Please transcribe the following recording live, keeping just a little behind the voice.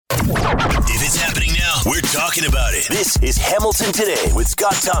We're talking about it. This is Hamilton Today with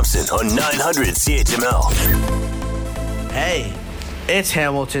Scott Thompson on 900 CHML. Hey, it's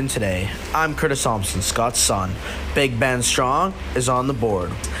Hamilton Today. I'm Curtis Thompson, Scott's son. Big Ben Strong is on the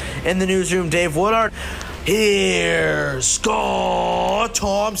board. In the newsroom, Dave Woodard. Here's Scott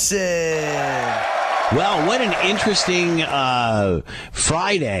Thompson. Well, what an interesting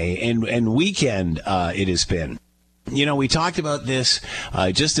Friday and weekend it has been. You know, we talked about this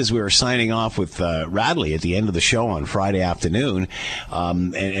just as we were signing off with Radley at the end of the show on Friday afternoon.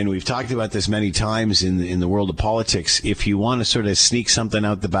 And we've talked about this many times in the world of politics. If you want to sort of sneak something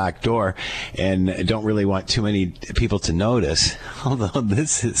out the back door and don't really want too many people to notice, although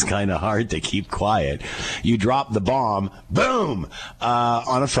this is kind of hard to keep quiet, you drop the bomb, boom,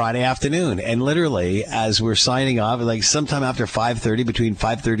 on a Friday afternoon. And literally, as we're signing off, like sometime after 5:30, between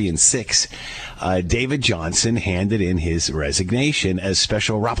 5:30 and 6, David Johnston handed in his resignation as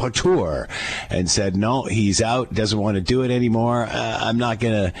special rapporteur and said, no, he's out, doesn't want to do it anymore. I'm not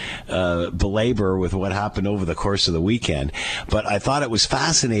going to belabor with what happened over the course of the weekend. But I thought it was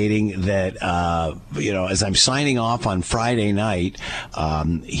fascinating that, as I'm signing off on Friday night,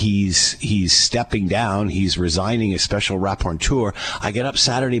 he's stepping down. He's resigning as special rapporteur. I get up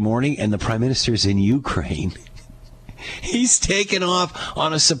Saturday morning and the Prime Minister's in Ukraine. He's taken off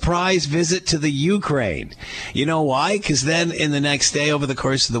on a surprise visit to the Ukraine. You know why? Because then in the next day, over the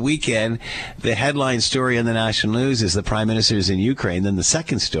course of the weekend, the headline story in the national news is the Prime Minister's in Ukraine. Then the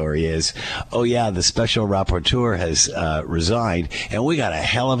second story is, oh yeah, the special rapporteur has resigned, and we got a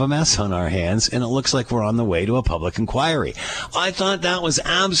hell of a mess on our hands, and it looks like we're on the way to a public inquiry. I thought that was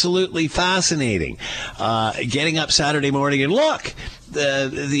absolutely fascinating. Getting up Saturday morning and look,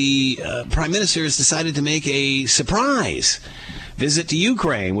 the Prime Minister has decided to make a surprise visit to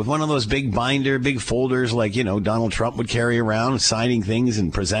Ukraine with one of those big folders like, Donald Trump would carry around, signing things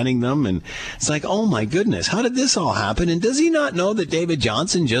and presenting them. And it's like, oh, my goodness, how did this all happen? And does he not know that David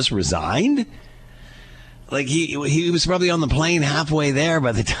Johnston just resigned? Like, he was probably on the plane halfway there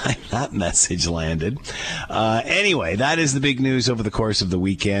by the time that message landed. Anyway, that is the big news over the course of the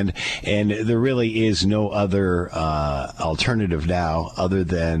weekend. And there really is no other alternative now other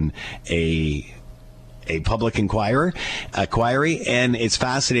than a public inquiry. And it's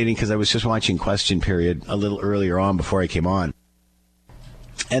fascinating because I was just watching Question Period a little earlier on before I came on.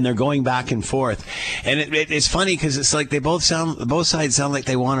 And they're going back and forth, and it's funny because it's like both sides sound like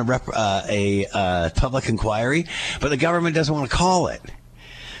they want a public inquiry, but the government doesn't want to call it.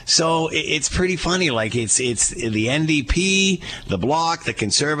 So it's pretty funny. Like it's the NDP, the Bloc, the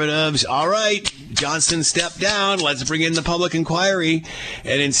Conservatives. All right, Johnston stepped down. Let's bring in the public inquiry.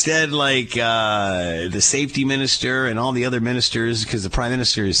 And instead, the safety minister and all the other ministers, because the prime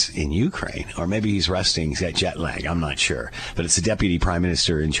minister is in Ukraine, or maybe he's resting. He's got jet lag. I'm not sure. But it's the deputy prime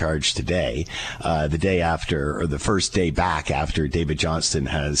minister in charge today, the day after, or the first day back after David Johnston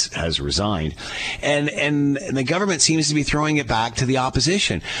has resigned. And the government seems to be throwing it back to the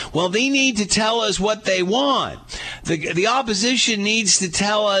opposition. Well, they need to tell us what they want. The opposition needs to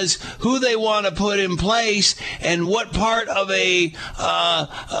tell us who they want to put in place and what part of a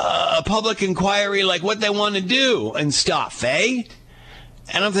public inquiry, like what they want to do and stuff, eh?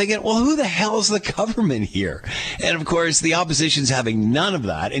 And I'm thinking, well, who the hell's the government here? And, of course, the opposition's having none of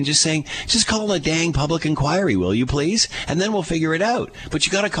that and just saying, just call a dang public inquiry, will you, please? And then we'll figure it out. But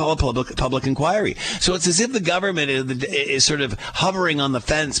you got to call a public inquiry. So it's as if the government is sort of hovering on the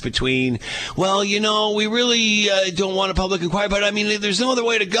fence between, well, we really don't want a public inquiry, but, I mean, there's no other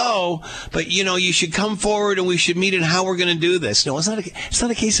way to go. But, you should come forward and we should meet in how we're going to do this. No, it's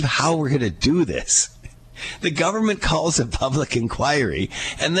not a case of how we're going to do this. The government calls a public inquiry,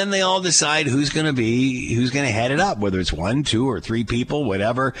 and then they all decide who's going to head it up, whether it's 1, 2, or 3 people,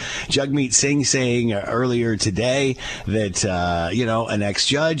 whatever. Jagmeet Singh saying earlier today that, an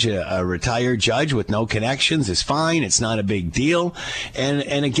ex-judge, a retired judge with no connections is fine. It's not a big deal.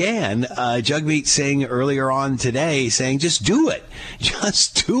 And again, Jagmeet Singh earlier on today saying, just do it.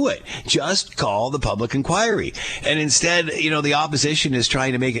 Just do it. Just call the public inquiry. And instead, the opposition is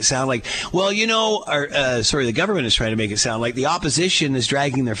trying to make it sound like, well, the government is trying to make it sound like the opposition is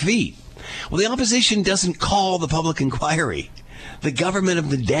dragging their feet. Well, the opposition doesn't call the public inquiry. The government of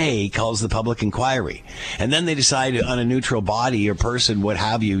the day calls the public inquiry. And then they decide on a neutral body or person, what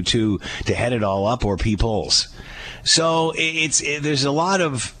have you, to head it all up or peoples. So there's a lot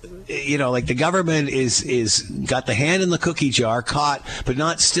of, like the government is got the hand in the cookie jar, caught, but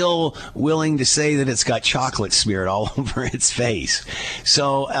not still willing to say that it's got chocolate smeared all over its face.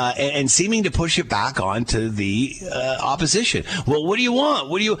 So, and seeming to push it back onto the opposition. Well, what do you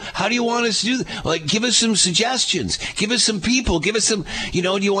want? How do you want us to do that? Like, give us some suggestions. Give us some people. Give us some, do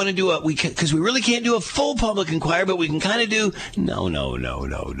you want to do because we really can't do a full public inquiry, but we can kind of do, no.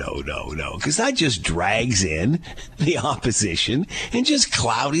 Because that just drags in the opposition and just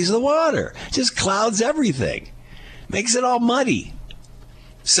cloudies the water. Just clouds everything. Makes it all muddy.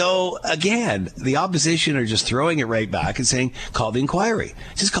 So, again, the opposition are just throwing it right back and saying, call the inquiry.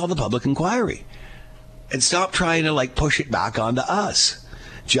 Just call the public inquiry. And stop trying to, push it back onto us.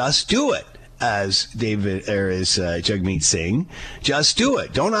 Just do it. As Jagmeet Singh, just do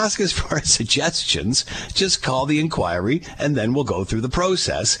it. Don't ask us for suggestions. Just call the inquiry, and then we'll go through the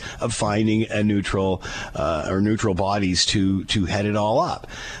process of finding a neutral bodies to head it all up.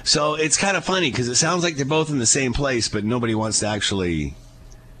 So it's kind of funny because it sounds like they're both in the same place, but nobody wants to actually.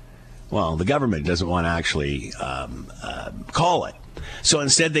 Well, the government doesn't want to actually call it. So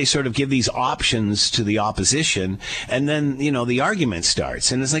instead, they sort of give these options to the opposition, and then, the argument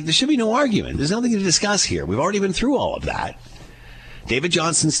starts. And it's like, there should be no argument. There's nothing to discuss here. We've already been through all of that. David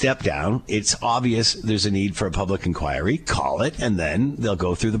Johnston stepped down. It's obvious there's a need for a public inquiry. Call it, and then they'll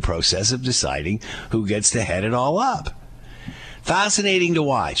go through the process of deciding who gets to head it all up. Fascinating to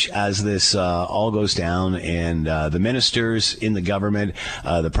watch as this all goes down, and the ministers in the government,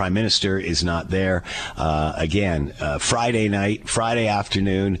 the prime minister is not there. Friday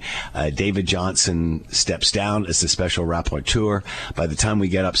afternoon, David Johnston steps down as the special rapporteur. By the time we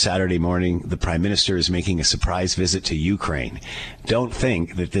get up Saturday morning, the prime minister is making a surprise visit to Ukraine. Don't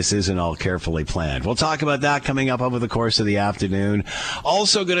think that this isn't all carefully planned. We'll talk about that coming up over the course of the afternoon.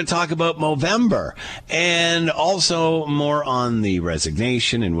 Also going to talk about Movember, and also more on the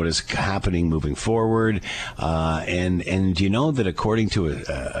resignation and what is happening moving forward. And you know that according to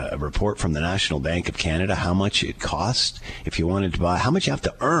a report from the National Bank of Canada, how much it costs if you wanted to buy, how much you have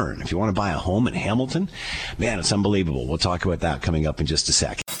to earn if you want to buy a home in Hamilton? Man, it's unbelievable. We'll talk about that coming up in just a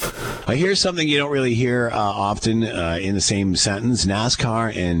sec. Here's something you don't really hear often in the same sentence: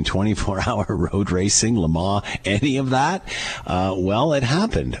 NASCAR and 24-hour road racing, Le Mans, any of that. Well, it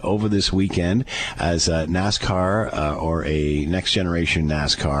happened over this weekend as NASCAR or a next-generation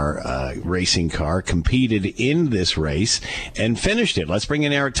NASCAR racing car competed in this race and finished it. Let's bring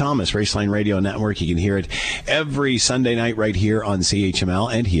in Eric Thomas, Raceline Radio Network. You can hear it every Sunday night right here on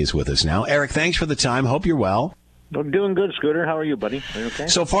CHML, and he is with us now. Eric, thanks for the time. Hope you're well. I'm doing good, Scooter. How are you, buddy? Are you okay?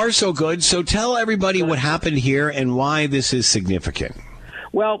 So far, so good. So tell everybody what happened here and why this is significant.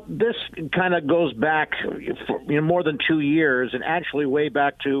 Well, this kind of goes back for more than 2 years, and actually way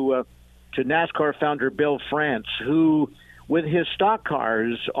back to NASCAR founder Bill France, who, with his stock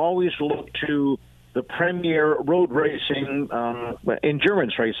cars, always looked to the premier road racing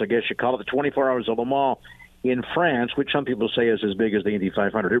endurance race, I guess you call it, the 24 Hours of Le Mans in France, which some people say is as big as the Indy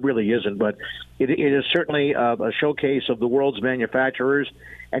 500. It really isn't, but it is certainly a showcase of the world's manufacturers.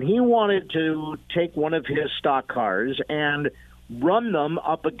 And he wanted to take one of his stock cars and run them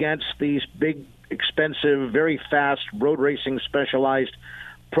up against these big, expensive, very fast road racing specialized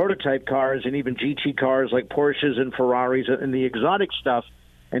prototype cars and even GT cars like Porsches and Ferraris and the exotic stuff,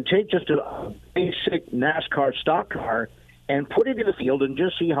 and take just a basic NASCAR stock car and put it in the field and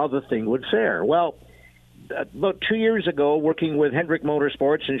just see how the thing would fare. Well, about 2 years ago, working with Hendrick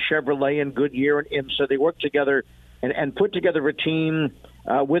Motorsports and Chevrolet and Goodyear and IMSA, they worked together and put together a team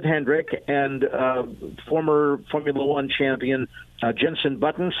with Hendrick and former Formula One champion Jenson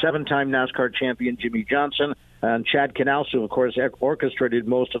Button, 7-time NASCAR champion Jimmy Johnson, and Chad Knaus, who, of course, orchestrated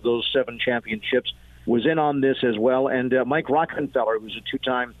most of those 7 championships, was in on this as well. And Mike Rockenfeller, who's a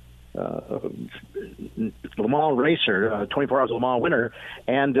 2-time Le Mans racer, 24 Hours Le Mans winner,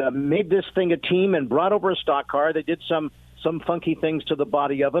 and made this thing a team and brought over a stock car. They did some funky things to the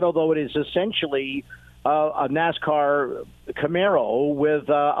body of it, although it is essentially a NASCAR Camaro with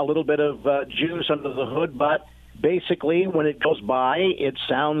a little bit of juice under the hood. But basically, when it goes by, it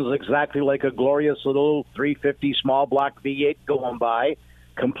sounds exactly like a glorious little 350 small block V8 going by,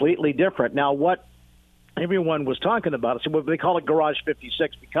 completely different. Now, what everyone was talking about, so they call it Garage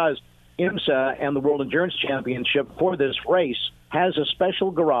 56 because IMSA and the World Endurance Championship for this race has a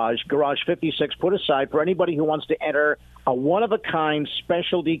special Garage 56, put aside for anybody who wants to enter a one-of-a-kind,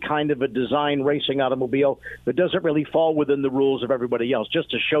 specialty kind of a design racing automobile that doesn't really fall within the rules of everybody else, just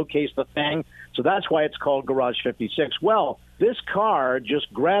to showcase the thing. So that's why it's called Garage 56. Well, this car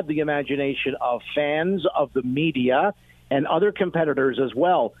just grabbed the imagination of fans, of the media, and other competitors as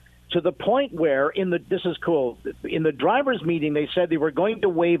well. to the point where this is cool. In the drivers' meeting, they said they were going to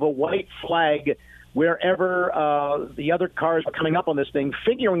wave a white flag wherever the other cars were coming up on this thing,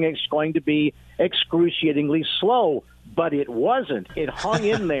 figuring it's going to be excruciatingly slow. But it wasn't. It hung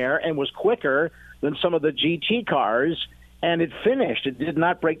in there and was quicker than some of the GT cars, and it finished. It did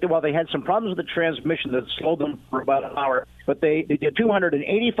not break. Well, they had some problems with the transmission that slowed them for about an hour, but they did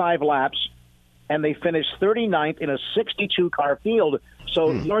 285 laps, and they finished 39th in a 62-car field.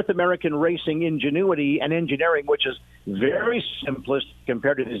 So North American racing ingenuity and engineering, which is very simplistic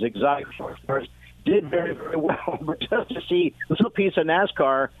compared to these exotic cars, did very, very well. But just to see this little piece of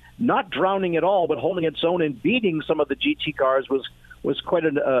NASCAR not drowning at all, but holding its own and beating some of the GT cars was quite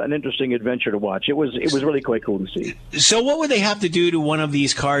an interesting adventure to watch. It was really quite cool to see. So what would they have to do to one of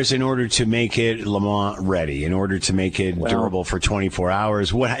these cars in order to make it Le Mans ready, in order to make it durable for 24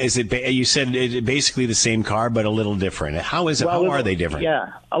 hours? What is it? You said it's basically the same car, but a little different. How is it? How are they different?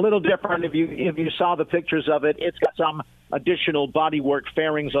 Yeah, a little different. If you saw the pictures of it, it's got some additional bodywork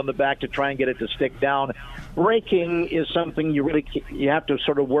fairings on the back to try and get it to stick down. Braking is something you have to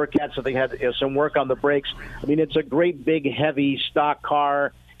sort of work at, so they had some work on the brakes. I mean, it's a great big heavy stock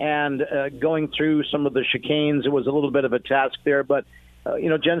car, and going through some of the chicanes, it was a little bit of a task there, but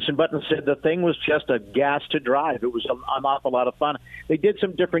Jenson Button said the thing was just a gas to drive. It was an awful lot of fun. They did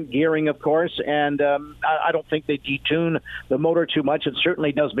some different gearing, of course, and I don't think they detune the motor too much. It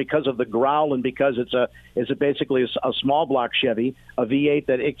certainly does because of the growl and because it's basically a small block Chevy, a V8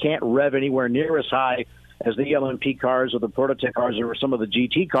 that it can't rev anywhere near as high as the LMP cars or the prototype cars or some of the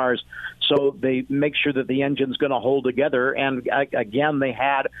GT cars. So they make sure that the engine's going to hold together. And again, they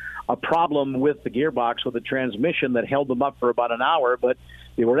had a problem with the gearbox, with the transmission that held them up for about an hour, but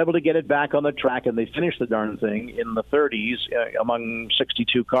they were able to get it back on the track, and they finished the darn thing in the 30s among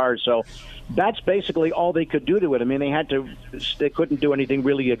 62 cars. So that's basically all they could do to it. I mean, they couldn't do anything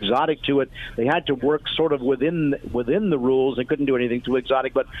really exotic to it. They had to work sort of within the rules. They couldn't do anything too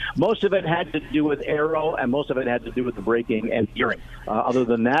exotic, but most of it had to do with aero, and most of it had to do with the braking and gearing. Other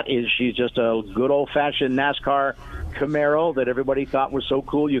than that, she's just a good old-fashioned NASCAR Camaro that everybody thought was so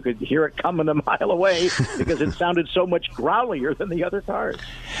cool you could hear it coming a mile away because it sounded so much growlier than the other cars.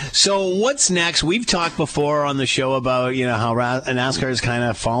 So what's next? We've talked before on the show about how NASCAR is kind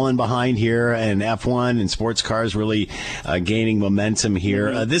of fallen behind here, and F1 and sports cars really gaining momentum here.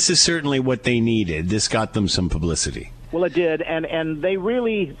 Mm-hmm. This is certainly what they needed. This got them some publicity. Well, it did, and they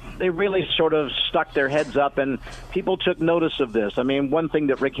really sort of stuck their heads up, and people took notice of this. I mean, one thing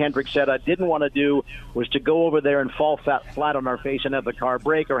that Rick Hendrick said I didn't want to do was to go over there and fall flat on our face and have the car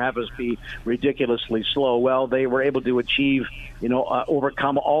break or have us be ridiculously slow. Well, they were able to achieve,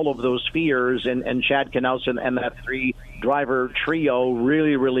 overcome all of those fears, and Chad Knausen and that three-driver trio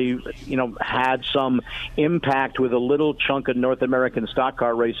really, had some impact with a little chunk of North American stock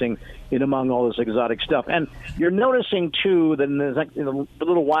car racing in among all this exotic stuff. And you're noticing, too, that in a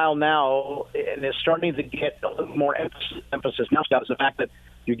little while now, and it's starting to get a little more emphasis now, Scott, is the fact that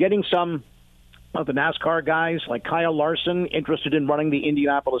you're getting some of the NASCAR guys like Kyle Larson interested in running the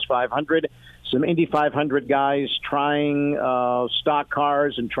Indianapolis 500, some Indy 500 guys trying stock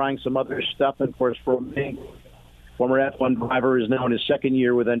cars and trying some other stuff. And, of course, for me, former F1 driver, is now in his second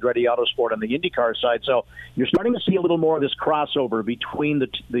year with Andretti Autosport on the IndyCar side. So you're starting to see a little more of this crossover between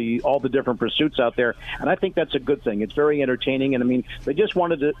all the different pursuits out there, and I think that's a good thing. It's very entertaining, and I mean, they just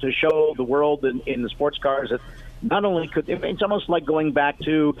wanted to show the world in the sports cars that not only it's almost like going back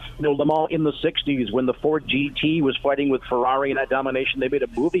to Le Mans in the 60s when the Ford GT was fighting with Ferrari in that domination. They made a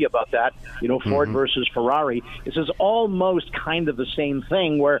movie about that, Ford versus Ferrari. This is almost kind of the same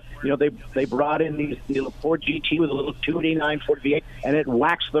thing where, they brought in the Ford GT with a little 289 Ford V8, and it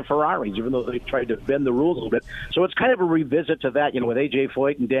waxed the Ferraris, even though they tried to bend the rules a little bit. So it's kind of a revisit to that, with A.J.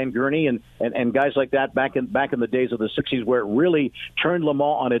 Foyt and Dan Gurney and guys like that back in the days of the 60s, where it really turned Le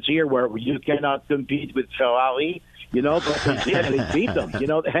Mans on its ear, where you cannot compete with Ferrari. But they beat them,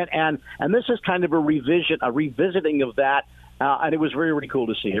 and this is kind of a revisiting of that, and it was very, really cool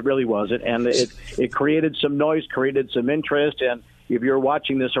to see. It really was. It created some noise, created some interest, and if you're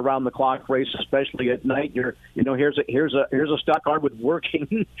watching this around the clock race, especially at night, here's a stock car with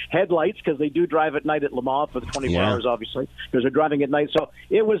working headlights, because they do drive at night at Le Mans for the 24 hours, obviously, because they're driving at night. So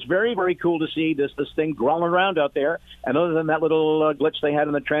it was very, very cool to see this thing growling around out there. And other than that little glitch they had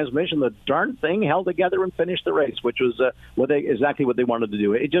in the transmission, the darn thing held together and finished the race, which was exactly what they wanted to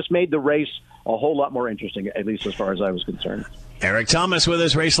do. It just made the race a whole lot more interesting, at least as far as I was concerned. Eric Thomas with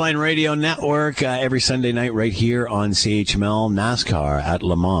us, Raceline Radio Network, every Sunday night right here on CHML, NASCAR at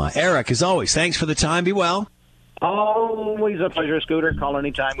Le Mans. Eric, as always, thanks for the time. Be well. Always a pleasure, Scooter. Call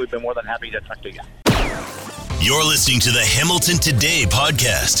anytime. We've been more than happy to talk to you. You're listening to the Hamilton Today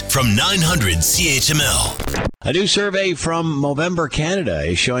podcast from 900 CHML. A new survey from Movember Canada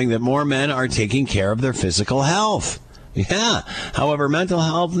is showing that more men are taking care of their physical health. Yeah. However, mental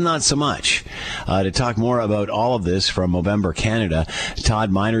health, not so much. To talk more about all of this from Movember Canada,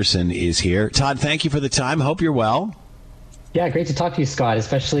 Todd Minerson is here. Todd, thank you for the time. Hope you're well. Yeah, great to talk to you, Scott,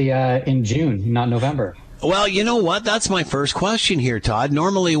 especially in June, not November. Well, you know what? That's my first question here, Todd.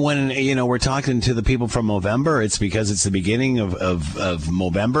 Normally when, we're talking to the people from Movember, it's because it's the beginning of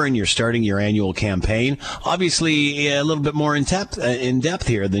Movember and you're starting your annual campaign. Obviously, a little bit more in depth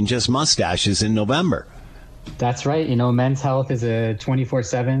here than just mustaches in November. That's right. Men's health is a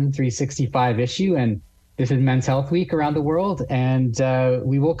 24/7, 365 issue, and this is Men's Health Week around the world. And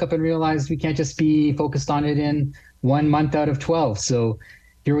we woke up and realized we can't just be focused on it in 1 month out of 12. So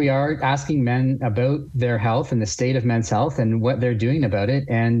here we are asking men about their health and the state of men's health and what they're doing about it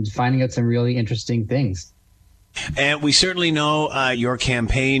and finding out some really interesting things. And we certainly know your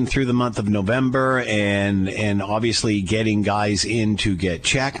campaign through the month of November and obviously getting guys in to get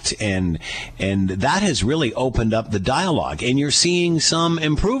checked. And that has really opened up the dialogue. And you're seeing some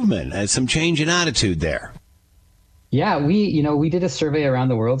improvement, some change in attitude there. Yeah, we did a survey around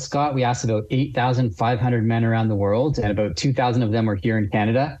the world, Scott. We asked about 8,500 men around the world, and about 2,000 of them were here in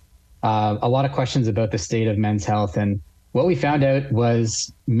Canada. A lot of questions about the state of men's health. And what we found out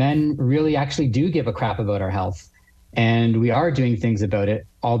was men really actually do give a crap about our health. And we are doing things about it,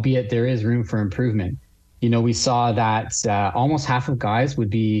 albeit there is room for improvement. We saw that almost half of guys would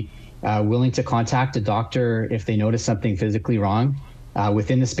be willing to contact a doctor if they notice something physically wrong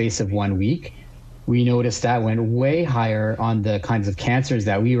within the space of 1 week. We noticed that went way higher on the kinds of cancers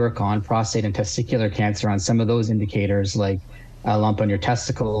that we work on, prostate and testicular cancer, on some of those indicators like a lump on your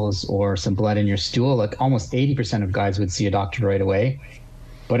testicles or some blood in your stool. Like almost 80% of guys would see a doctor right away.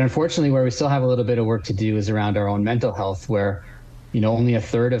 But unfortunately, where we still have a little bit of work to do is around our own mental health, where, only a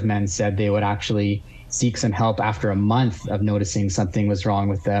third of men said they would actually seek some help after a month of noticing something was wrong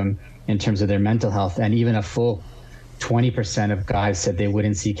with them in terms of their mental health. And even a full 20% of guys said they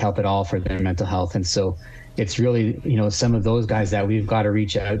wouldn't seek help at all for their mental health. And so it's really, some of those guys that we've got to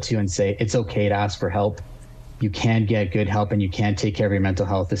reach out to and say, it's okay to ask for help. You can get good help and you can take care of your mental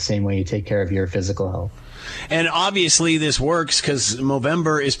health the same way you take care of your physical health. And obviously this works because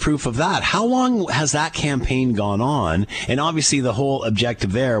Movember is proof of that. How long has that campaign gone on? And obviously the whole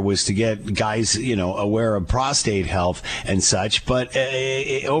objective there was to get guys, aware of prostate health and such. But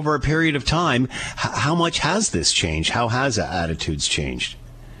over a period of time, how much has this changed? How has attitudes changed?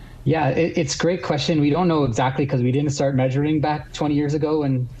 Yeah, it's a great question. We don't know exactly because we didn't start measuring back 20 years ago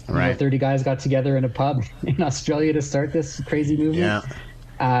when 30 guys got together in a pub in Australia to start this crazy movement. Yeah.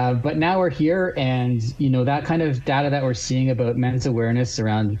 But now we're here, and that kind of data that we're seeing about men's awareness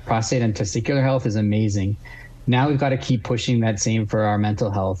around prostate and testicular health is amazing. Now we've got to keep pushing that same for our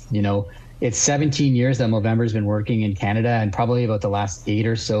mental health. It's 17 years that Movember's been working in Canada, and probably about the last 8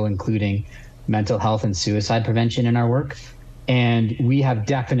 or so, including mental health and suicide prevention in our work. And we have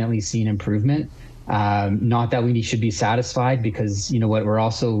definitely seen improvement. Not that we should be satisfied, because what we're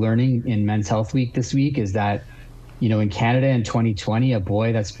also learning in Men's Health Week this week is that in Canada in 2020, a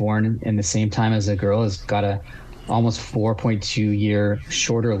boy that's born in the same time as a girl has got a almost 4.2 year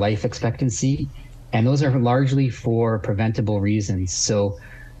shorter life expectancy. And those are largely for preventable reasons. So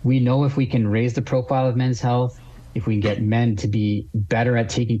we know if we can raise the profile of men's health, if we can get men to be better at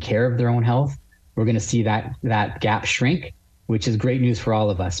taking care of their own health, we're going to see that gap shrink, which is great news for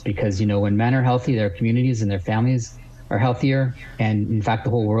all of us. Because, when men are healthy, their communities and their families are healthier. And in fact, the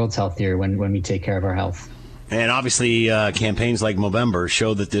whole world's healthier when we take care of our health. And obviously, campaigns like Movember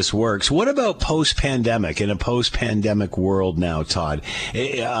show that this works. What about post-pandemic, in a post-pandemic world now, Todd,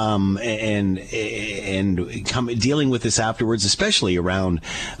 and dealing with this afterwards, especially around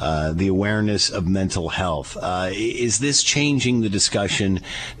the awareness of mental health? Is this changing the discussion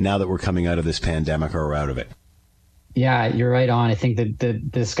now that we're coming out of this pandemic or out of it? Yeah, you're right on. I think that the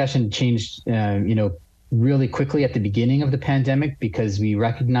discussion changed, really quickly at the beginning of the pandemic, because we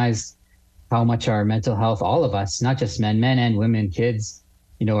recognized how much our mental health, all of us, not just men and women, kids,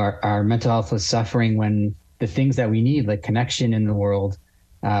 our mental health was suffering when the things that we need, like connection in the world,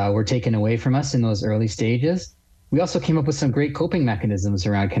 were taken away from us in those early stages. We also came up with some great coping mechanisms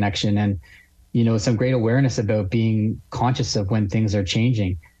around connection and, some great awareness about being conscious of when things are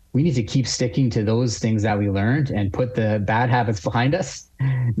changing. We need to keep sticking to those things that we learned and put the bad habits behind us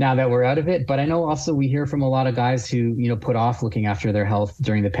now that we're out of it. But I know also we hear from a lot of guys who, put off looking after their health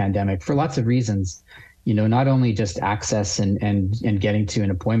during the pandemic for lots of reasons, not only just access and getting to an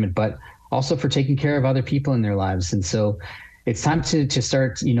appointment, but also for taking care of other people in their lives. And so, it's time to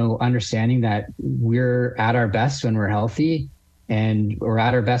start, understanding that we're at our best when we're healthy, and we're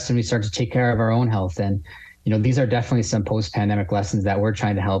at our best when we start to take care of our own health. And, these are definitely some post-pandemic lessons that we're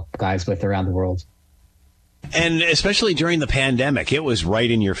trying to help guys with around the world. And especially during the pandemic, it was right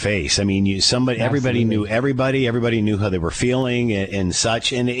in your face. I mean, everybody knew everybody knew how they were feeling and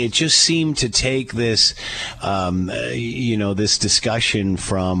such. And it just seemed to take this, this discussion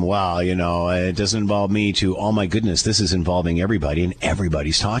from, wow, it doesn't involve me, to, oh my goodness, this is involving everybody, and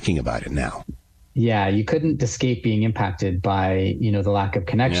everybody's talking about it now. Yeah, you couldn't escape being impacted by, the lack of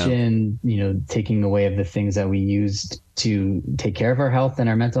connection, taking away of the things that we used to take care of our health and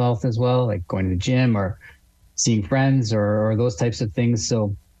our mental health as well, like going to the gym or seeing friends or those types of things.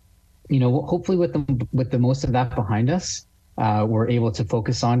 So, hopefully with the most of that behind us, we're able to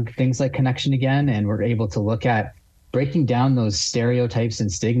focus on things like connection again, and we're able to look at breaking down those stereotypes and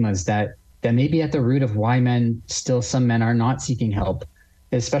stigmas that may be at the root of why some men are not seeking help,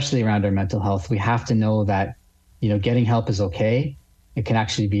 especially around our mental health. We have to know that, getting help is okay. It can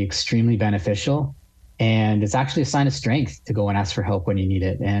actually be extremely beneficial, and it's actually a sign of strength to go and ask for help when you need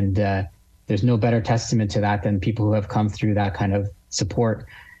it. And there's no better testament to that than people who have come through that kind of support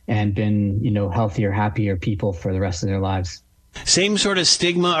and been, healthier, happier people for the rest of their lives. Same sort of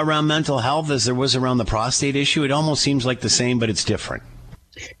stigma around mental health as there was around the prostate issue. It almost seems like the same, but it's different.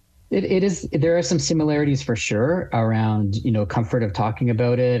 It is. There are some similarities for sure around, comfort of talking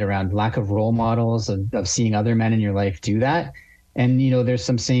about it, around lack of role models of seeing other men in your life do that. And, there's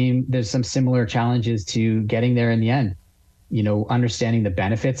some similar challenges to getting there in the end. Understanding the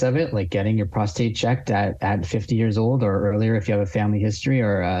benefits of it, like getting your prostate checked at 50 years old or earlier if you have a family history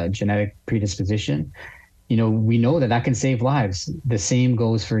or a genetic predisposition. We know that can save lives. The same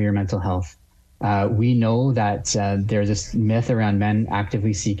goes for your mental health. We know that there's this myth around men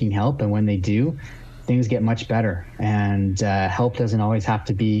actively seeking help, and when they do, things get much better. And help doesn't always have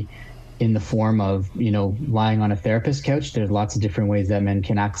to be in the form of, lying on a therapist couch. There's lots of different ways that men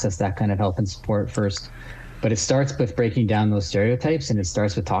can access that kind of help and support first. But it starts with breaking down those stereotypes, and it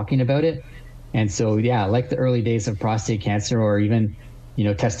starts with talking about it. And so, yeah, like the early days of prostate cancer or even,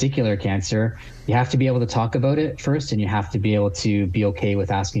 testicular cancer, you have to be able to talk about it first, and you have to be able to be okay with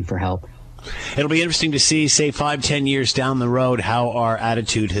asking for help. It'll be interesting to see, say, 5-10 years down the road, how our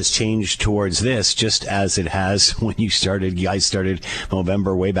attitude has changed towards this, just as it has when you guys started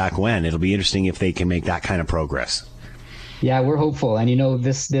Movember way back when. It'll be interesting if they can make that kind of progress. Yeah, we're hopeful. And,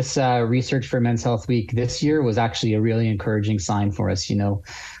 this research for Men's Health Week this year was actually a really encouraging sign for us.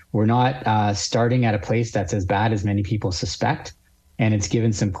 We're not starting at a place that's as bad as many people suspect. And it's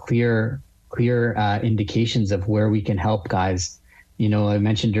given some clear indications of where we can help guys. I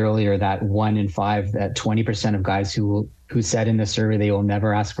mentioned earlier that 1 in 5, that 20% of guys who said in the survey they will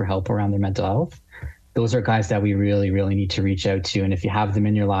never ask for help around their mental health. Those are guys that we really, really need to reach out to. And if you have them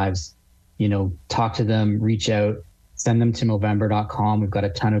in your lives, talk to them, reach out. Send them to Movember.com. We've got a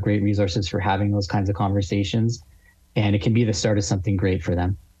ton of great resources for having those kinds of conversations, and it can be the start of something great for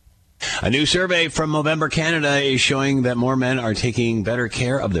them. A new survey from Movember Canada is showing that more men are taking better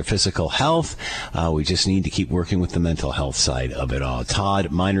care of their physical health. We just need to keep working with the mental health side of it all.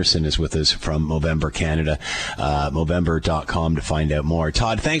 Todd Minerson is with us from Movember Canada, Movember.com to find out more.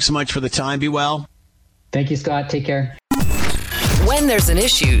 Todd, thanks so much for the time. Be well. Thank you, Scott. Take care. When there's an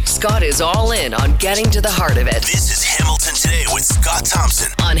issue, Scott is all in on getting to the heart of it. This is Hamilton Today with Scott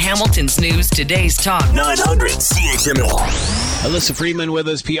Thompson on Hamilton's News Today's Talk 900 CHML. Alyssa Freeman with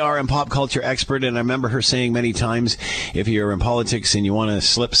us, PR and pop culture expert, and I remember her saying many times, if you're in politics and you want to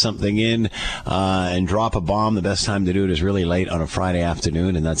slip something in and drop a bomb, the best time to do it is really late on a Friday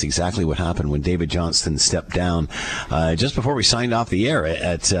afternoon, and that's exactly what happened when David Johnston stepped down just before we signed off the air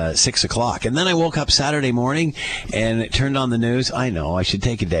at 6 o'clock. And then I woke up Saturday morning and it turned on the news. I know, I should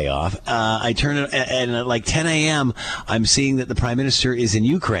take a day off. I turned it, and at like 10 a.m., I'm seeing that the Prime Minister is in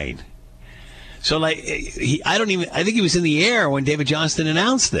Ukraine. So, I think he was in the air when David Johnston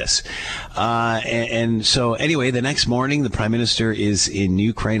announced this. And so, anyway, the next morning, the Prime Minister is in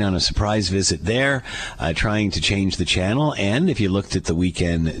Ukraine on a surprise visit there, trying to change the channel. And if you looked at the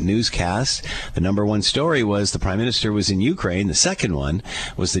weekend newscast, the number one story was the Prime Minister was in Ukraine. The second one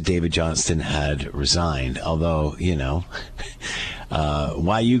was that David Johnston had resigned. Although,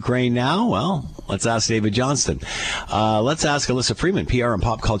 why Ukraine now? Well, let's ask David Johnston. Let's ask Alyssa Freeman, PR and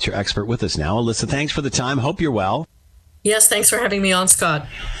pop culture expert, with us now. Alyssa, thanks for the time. Hope you're well. Yes, thanks for having me on, Scott.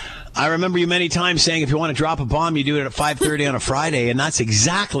 I remember you many times saying if you want to drop a bomb, you do it at 5:30 on a Friday, and that's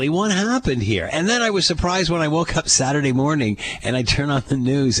exactly what happened here. And then I was surprised when I woke up Saturday morning and I turn on the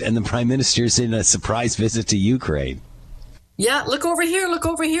news and the Prime Minister's in a surprise visit to Ukraine. Yeah, look over here,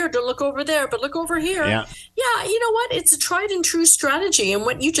 don't look over there, but look over here. Yeah, you know what? It's a tried and true strategy. And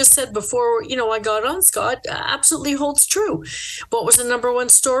what you just said before, I got on, Scott, absolutely holds true. What was the number one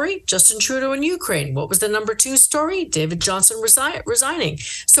story? Justin Trudeau in Ukraine. What was the number two story? David Johnston resigning.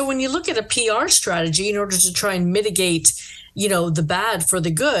 So when you look at a PR strategy in order to try and mitigate, the bad for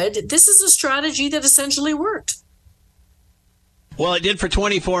the good, this is a strategy that essentially worked. Well, it did for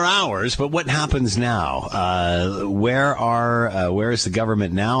 24 hours, but what happens now? Where is the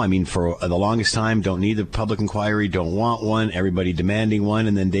government now? I mean, for the longest time, don't need the public inquiry, don't want one, everybody demanding one,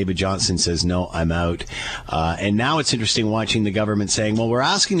 and then David Johnston says, no, I'm out. And now it's interesting watching the government saying, well, we're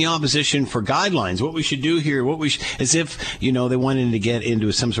asking the opposition for guidelines, what we should do here, as if, they wanted to get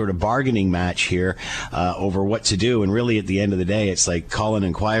into some sort of bargaining match here over what to do. And really, at the end of the day, it's like call an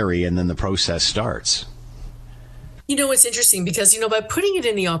inquiry and then the process starts. It's interesting because, by putting it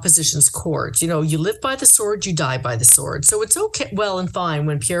in the opposition's court, you live by the sword, you die by the sword. So it's okay, well and fine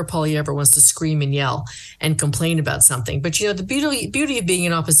when Pierre Poilievre wants to scream and yell and complain about something. But, the beauty of being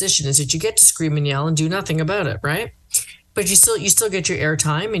in opposition is that you get to scream and yell and do nothing about it, right? But you still get your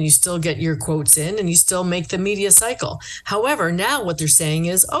airtime and you still get your quotes in and you still make the media cycle. However, now what they're saying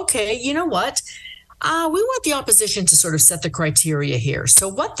is, okay, you know what? We want the opposition to sort of set the criteria here. So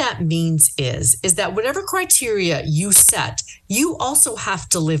what that means is that whatever criteria you set, you also have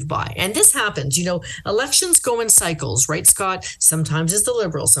to live by. And this happens, elections go in cycles, right, Scott? Sometimes it's the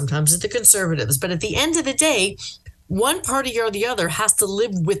Liberals, sometimes it's the Conservatives. But at the end of the day, one party or the other has to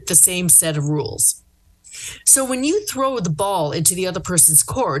live with the same set of rules. So when you throw the ball into the other person's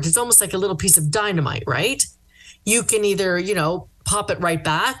court, it's almost like a little piece of dynamite, right? You can either, pop it right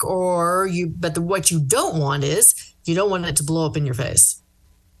back but what you don't want is you don't want it to blow up in your face.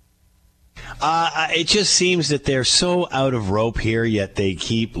 It just seems that they're so out of rope here, yet they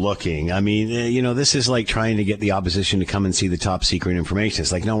keep looking. I mean, this is like trying to get the opposition to come and see the top secret information.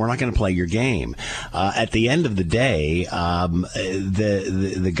 It's like, no, we're not going to play your game. At the end of the day,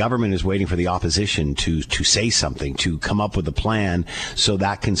 the government is waiting for the opposition to say something, to come up with a plan so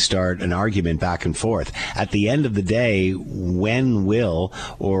that can start an argument back and forth. At the end of the day, when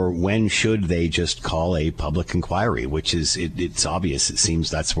should they just call a public inquiry, which is, it's obvious. It seems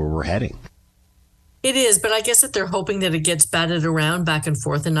that's where we're heading. It is, but I guess that they're hoping that it gets batted around back and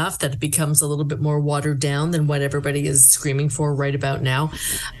forth enough that it becomes a little bit more watered down than what everybody is screaming for right about now.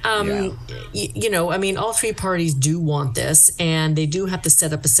 All three parties do want this, and they do have to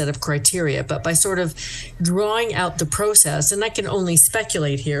set up a set of criteria. But by sort of drawing out the process, and I can only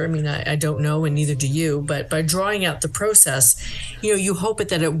speculate here. I mean, I don't know, and neither do you. But by drawing out the process, you hope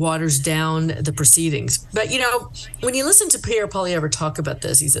that it waters down the proceedings. But when you listen to Pierre Poilievre talk about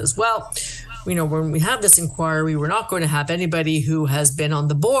this, he says, well, when we have this inquiry, we're not going to have anybody who has been on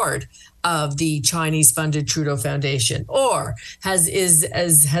the board of the Chinese-funded Trudeau Foundation or has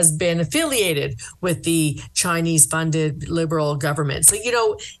been affiliated with the Chinese-funded Liberal government. So,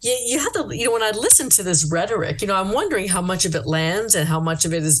 you have to, when I listen to this rhetoric, I'm wondering how much of it lands and how much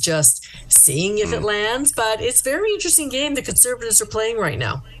of it is just seeing if it lands. But it's a very interesting game the Conservatives are playing right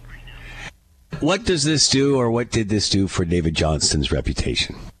now. What does this do, or what did this do for David Johnston's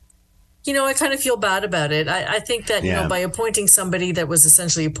reputation? I kind of feel bad about it. I think that, by appointing somebody that was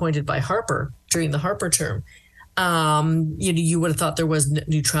essentially appointed by Harper during the Harper term, you would have thought there was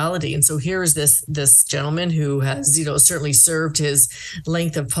neutrality. And so here is this gentleman who has, certainly served his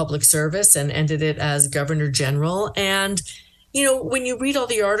length of public service and ended it as Governor General. And, when you read all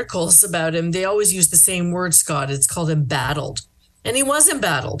the articles about him, they always use the same word, Scott. It's called embattled. And he was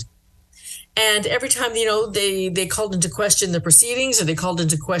embattled. And every time, they called into question the proceedings or they called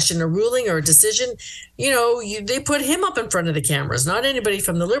into question a ruling or a decision, they put him up in front of the cameras, not anybody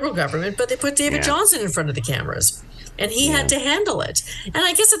from the Liberal government, but they put David Johnston in front of the cameras. And he had to handle it. And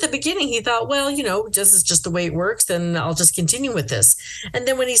I guess at the beginning he thought, well, this is just the way it works, then I'll just continue with this. And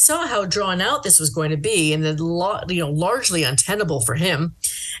then when he saw how drawn out this was going to be and largely untenable for him,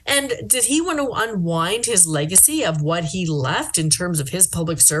 and did he want to unwind his legacy of what he left in terms of his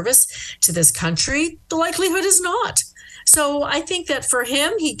public service to this country? The likelihood is not. So I think that for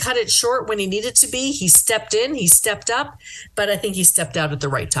him, he cut it short when he needed to be. He stepped in, he stepped up, but I think he stepped out at the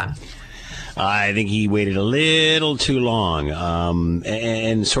right time. I think he waited a little too long,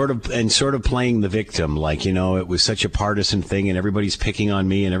 and sort of playing the victim, like, it was such a partisan thing and everybody's picking on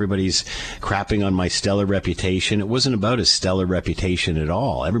me and everybody's crapping on my stellar reputation. It wasn't about a stellar reputation at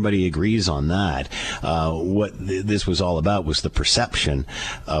all. Everybody agrees on that. What this was all about was the perception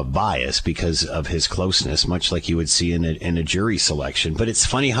of bias because of his closeness, much like you would see in a jury selection. But it's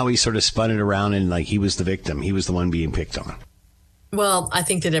funny how he sort of spun it around and like he was the victim. He was the one being picked on. Well, I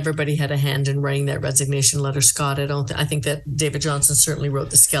think that everybody had a hand in writing that resignation letter, Scott. I think that David Johnston certainly wrote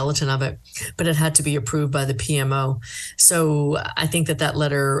the skeleton of it, but it had to be approved by the PMO. So I think that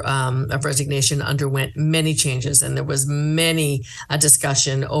letter of resignation underwent many changes, and there was many a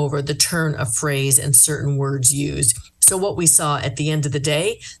discussion over the turn of phrase and certain words used. So what we saw at the end of the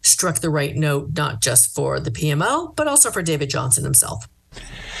day struck the right note, not just for the PMO, but also for David Johnston himself.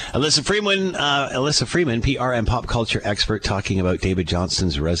 Alyssa Freeman, PR and pop culture expert, talking about David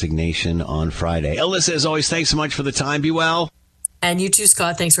Johnston's resignation on Friday. Alyssa, as always, thanks so much for the time. Be well. And you too,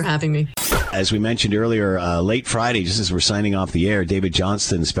 Scott. Thanks for having me. As we mentioned earlier, late Friday, just as we're signing off the air, David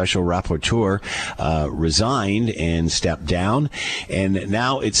Johnston, special rapporteur, resigned and stepped down. And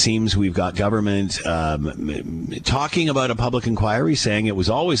now it seems we've got government talking about a public inquiry, saying it was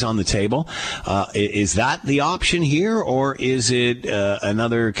always on the table. Is that the option here, or is it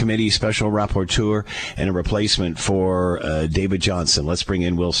another committee special rapporteur and a replacement for David Johnston? Let's bring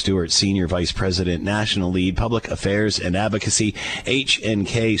in Will Stewart, Senior Vice President, National Lead, Public Affairs and Advocacy,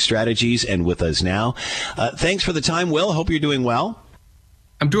 H&K Strategies, and with us now. Thanks for the time, Will. Hope you're doing well.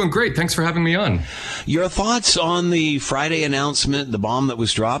 I'm doing great. Thanks for having me on. Your thoughts on the Friday announcement, the bomb that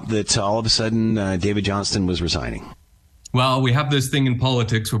was dropped, that all of a sudden David Johnston was resigning? Well, we have this thing in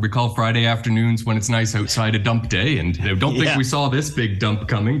politics where we call Friday afternoons when it's nice outside a dump day, and I don't think we saw this big dump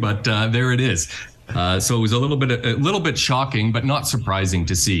coming, but there it is. So it was a little bit shocking, but not surprising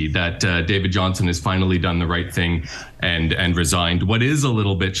to see that David Johnston has finally done the right thing and resigned. What is a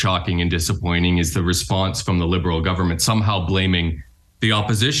little bit shocking and disappointing is the response from the Liberal government, somehow blaming the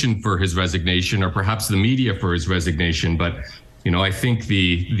opposition for his resignation, or perhaps the media for his resignation. But, I think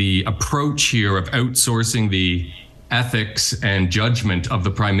the approach here of outsourcing the ethics and judgment of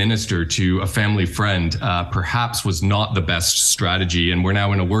the Prime Minister to a family friend perhaps was not the best strategy. And we're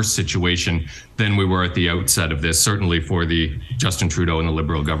now in a worse situation than we were at the outset of this, certainly for the Justin Trudeau and the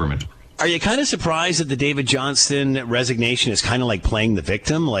Liberal government. Are you kind of surprised that the David Johnston resignation is kind of like playing the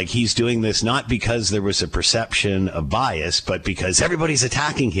victim? Like he's doing this not because there was a perception of bias, but because everybody's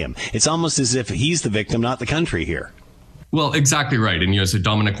attacking him. It's almost as if he's the victim, not the country here. Well, exactly right. And, so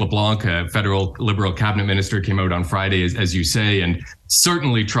Dominic LeBlanc, a federal Liberal cabinet minister, came out on Friday, as you say, and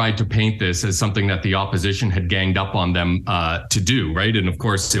certainly tried to paint this as something that the opposition had ganged up on them to do, right? And of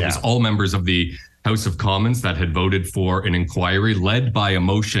course, it was all members of the House of Commons that had voted for an inquiry led by a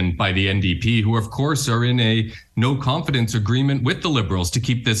motion by the NDP, who, of course, are in a no confidence agreement with the Liberals to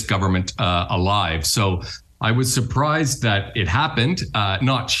keep this government alive. So I was surprised that it happened,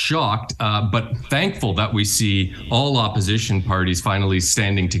 not shocked, but thankful that we see all opposition parties finally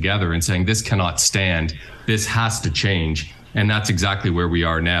standing together and saying this cannot stand, this has to change. And that's exactly where we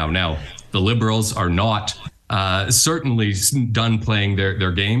are now. Now, the Liberals are not certainly done playing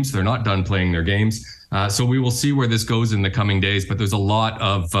their games. They're not done playing their games. So we will see where this goes in the coming days. But there's a lot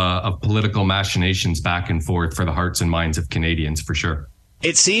of political machinations back and forth for the hearts and minds of Canadians, for sure.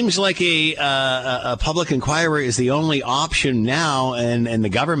 It seems like a public inquiry is the only option now, and the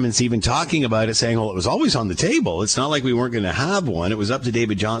government's even talking about it, saying, well, it was always on the table. It's not like we weren't going to have one. It was up to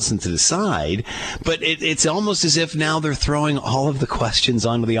David Johnston to decide. But it's almost as if now they're throwing all of the questions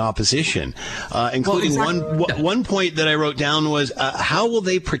onto the opposition, including one point that I wrote down was, how will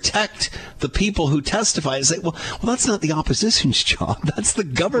they protect the people who testify? It's like, well, that's not the opposition's job. That's the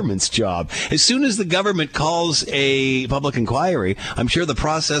government's job. As soon as the government calls a public inquiry, I'm sure the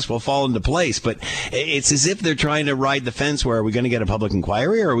process will fall into place, but it's as if they're trying to ride the fence where are we going to get a public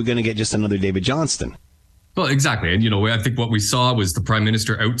inquiry or are we going to get just another David Johnston? Well, exactly. And, I think what we saw was the Prime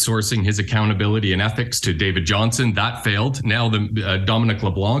Minister outsourcing his accountability and ethics to David Johnston. That failed. Now Dominic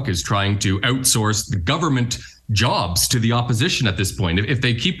LeBlanc is trying to outsource the government jobs to the opposition at this point. If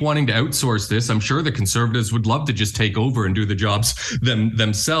they keep wanting to outsource this, I'm sure the Conservatives would love to just take over and do the jobs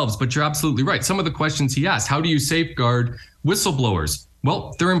themselves. But you're absolutely right. Some of the questions he asked, how do you safeguard whistleblowers?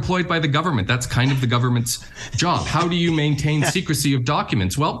 Well, they're employed by the government. That's kind of the government's job. How do you maintain secrecy of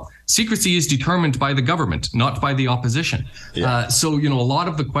documents? Well, secrecy is determined by the government, not by the opposition. Yeah. So, a lot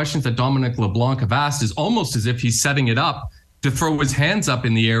of the questions that Dominic LeBlanc have asked is almost as if he's setting it up to throw his hands up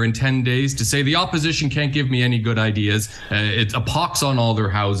in the air in 10 days to say the opposition can't give me any good ideas. It's a pox on all their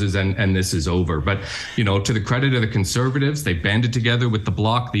houses and this is over. But, to the credit of the Conservatives, they banded together with the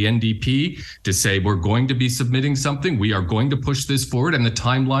Bloc, the NDP, to say we're going to be submitting something. We are going to push this forward. And the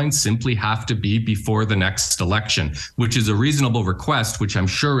timelines simply have to be before the next election, which is a reasonable request, which I'm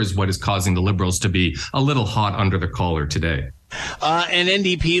sure is what is causing the Liberals to be a little hot under the collar today. And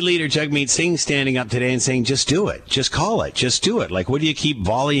NDP leader Jagmeet Singh standing up today and saying, just do it. Just call it. Just do it. Like, what do you keep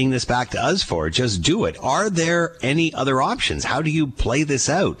volleying this back to us for? Just do it. Are there any other options? How do you play this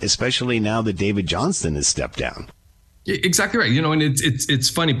out, especially now that David Johnston has stepped down? Exactly right. And it's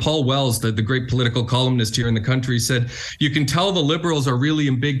funny. Paul Wells, the great political columnist here in the country, said, you can tell the Liberals are really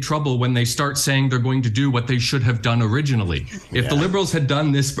in big trouble when they start saying they're going to do what they should have done originally. If the Liberals had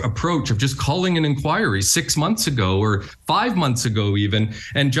done this approach of just calling an inquiry 6 months ago or 5 months ago even,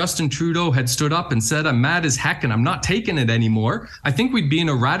 and Justin Trudeau had stood up and said, I'm mad as heck and I'm not taking it anymore, I think we'd be in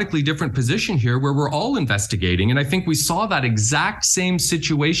a radically different position here where we're all investigating. And I think we saw that exact same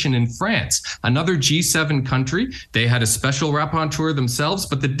situation in France, another G7 country. They had a special rapporteur themselves,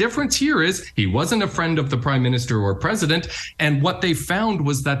 but the difference here is he wasn't a friend of the prime minister or president. And what they found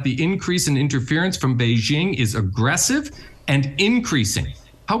was that the increase in interference from Beijing is aggressive and increasing.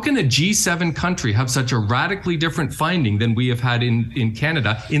 How can a G7 country have such a radically different finding than we have had in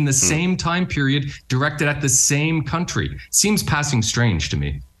Canada in the same time period directed at the same country? Seems passing strange to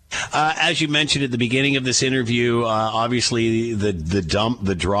me. As you mentioned at the beginning of this interview, obviously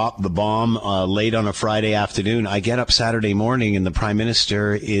the bomb late on a Friday afternoon. I get up Saturday morning and the Prime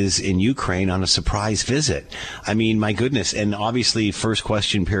Minister is in Ukraine on a surprise visit. I mean, my goodness. And obviously first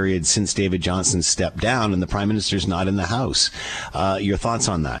question period since David Johnston stepped down and the Prime Minister's not in the House. Your thoughts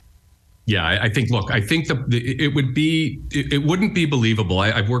on that? Yeah, I think it wouldn't be believable.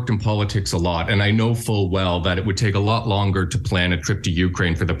 I've worked in politics a lot, and I know full well that it would take a lot longer to plan a trip to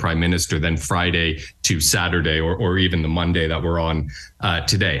Ukraine for the prime minister than Friday to Saturday or even the Monday that we're on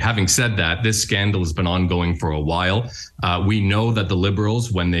today. Having said that, this scandal has been ongoing for a while. We know that the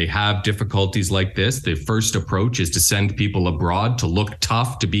Liberals, when they have difficulties like this, the first approach is to send people abroad to look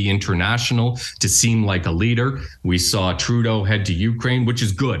tough, to be international, to seem like a leader. We saw Trudeau head to Ukraine, which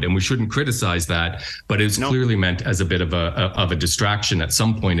is good, and we shouldn't criticize that, but it's clearly meant as a bit of a distraction at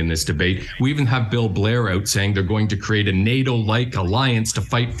some point in this debate. We even have Bill Blair out saying they're going to create a NATO-like alliance to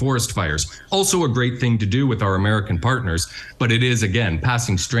fight forest fires. Also a great thing to do with our American partners, but it is, again,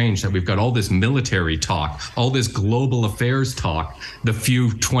 passing strange that we've got all this military talk, all this global affairs talk, the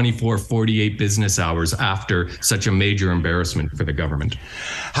few 24, 48 business hours after such a major embarrassment for the government.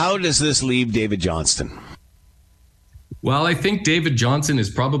 How does this leave David Johnston? Well, I think David Johnston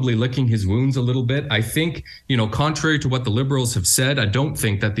is probably licking his wounds a little bit. I think, contrary to what the Liberals have said, I don't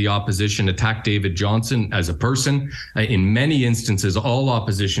think that the opposition attacked David Johnston as a person. In many instances, all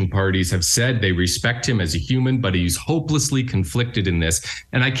opposition parties have said they respect him as a human, but he's hopelessly conflicted in this.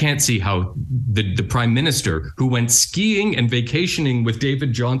 And I can't see how the prime minister, who went skiing and vacationing with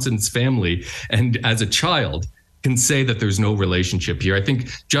David Johnston's family and as a child, can say that there's no relationship here. I think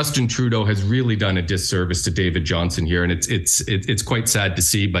Justin Trudeau has really done a disservice to David Johnston here, and it's quite sad to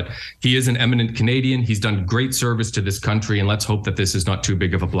see, but he is an eminent Canadian. He's done great service to this country, and let's hope that this is not too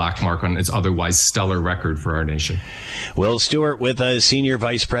big of a black mark on his otherwise stellar record for our nation. Will Stewart with us, Senior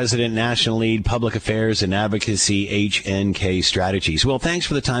Vice President, National Lead, Public Affairs and Advocacy, HNK Strategies. Well, thanks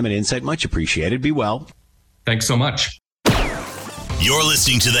for the time and insight. Much appreciated. Be well. Thanks so much. You're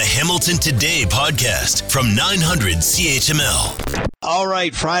listening to the Hamilton Today podcast from 900 CHML. All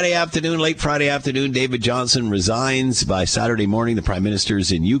right, late Friday afternoon, David Johnston resigns. By Saturday morning, the Prime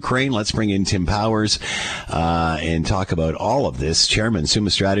Minister's in Ukraine. Let's bring in Tim Powers and talk about all of this. Chairman,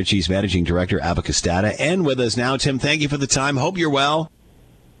 Summa Strategies, Managing Director, Abacus Data. And with us now, Tim, thank you for the time. Hope you're well.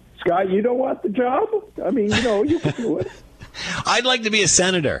 Scott, you don't want the job? I mean, you can do it. I'd like to be a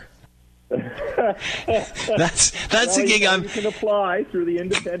senator. That's the gig You can apply through the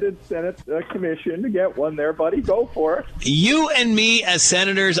Independent Senate Commission to get one there, buddy. Go for it. You and me as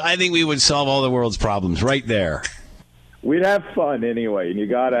senators, I think we would solve all the world's problems right there. We'd have fun anyway, and you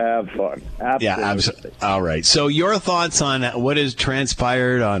got to have fun. Absolutely. Yeah, absolutely. All right. So your thoughts on what has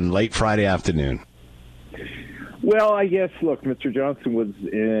transpired on late Friday afternoon? Well, I guess, look, Mr. Johnston was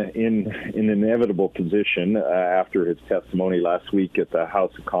in an inevitable position after his testimony last week at the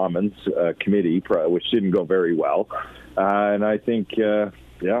House of Commons committee, which didn't go very well. And I think, he'd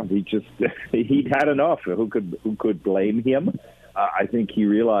had enough. Who could blame him? I think he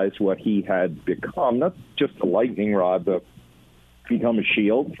realized what he had become, not just a lightning rod, but become a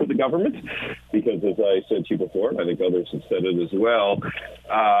shield for the government, because as I said to you before, and I think others have said it as well,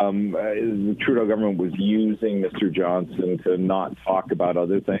 the Trudeau government was using Mr. Johnston to not talk about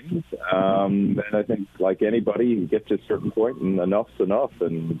other things. And I think, like anybody, you get to a certain point and enough's enough,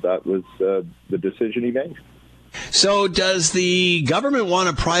 and that was the decision he made. So does the government want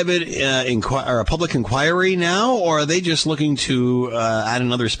a private or a public inquiry now, or are they just looking to add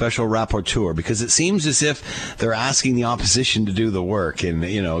another special rapporteur? Because it seems as if they're asking the opposition to do the work and,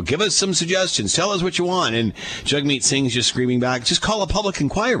 give us some suggestions, tell us what you want. And Jagmeet Singh's just screaming back, just call a public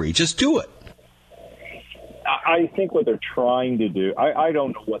inquiry, just do it. I think what they're trying to do, I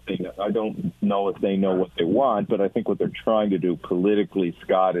don't know what they know. I don't know if they know what they want, but I think what they're trying to do politically,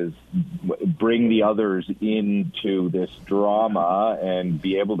 Scott, is bring the others into this drama and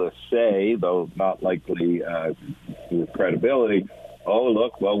be able to say, though not likely with credibility, oh,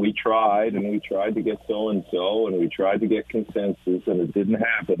 look, well, we tried, and we tried to get so-and-so, and we tried to get consensus, and it didn't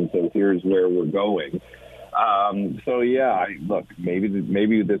happen, so here's where we're going. Look,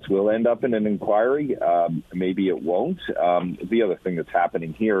 maybe this will end up in an inquiry. Maybe it won't. The other thing that's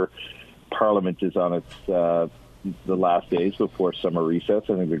happening here, Parliament is on its the last days before summer recess.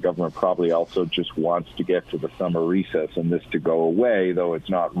 I think the government probably also just wants to get to the summer recess and this to go away, though it's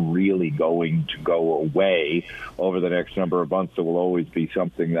not really going to go away over the next number of months. There will always be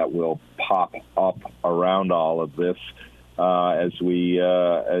something that will pop up around all of this. As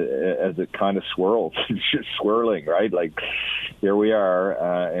it kind of swirls. It's just swirling, right? Like, here we are,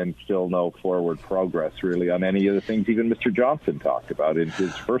 and still no forward progress, really, on any of the things even Mr. Johnston talked about in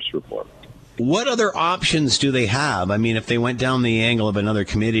his first report. What other options do they have? I mean, if they went down the angle of another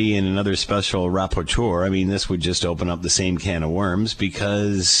committee and another special rapporteur, I mean, this would just open up the same can of worms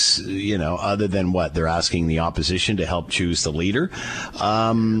because, other than what, they're asking the opposition to help choose the leader.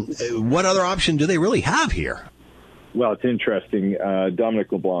 What other option do they really have here? Well, it's interesting.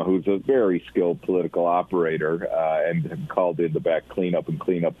 Dominic LeBlanc, who's a very skilled political operator and called in to back clean up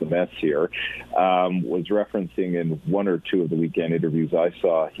the mess here, was referencing in one or two of the weekend interviews I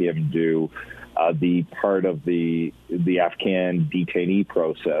saw him do the part of the Afghan detainee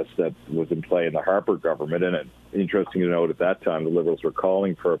process that was in play in the Harper government. And it's interesting to note at that time the Liberals were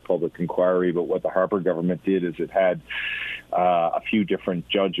calling for a public inquiry, but what the Harper government did is it had a few different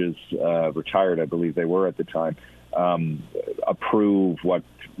judges, retired I believe they were at the time, approve what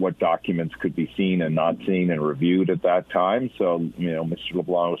documents could be seen and not seen and reviewed at that time. So, Mr.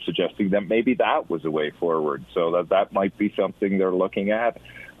 LeBlanc was suggesting that maybe that was a way forward. So that might be something they're looking at.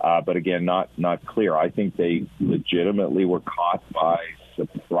 But again, not clear. I think they legitimately were caught by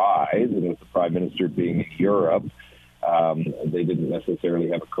surprise, and with the Prime Minister being in Europe, they didn't necessarily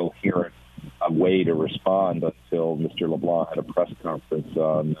have a coherent way to respond until Mr. LeBlanc had a press conference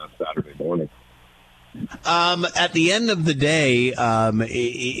on Saturday morning. At the end of the day,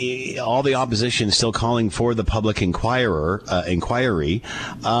 all the opposition is still calling for the public inquiry.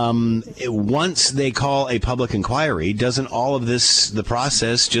 Once they call a public inquiry, doesn't all of the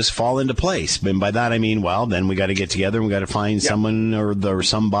process just fall into place? And by that I mean, well, then we got to get together and we got to find someone or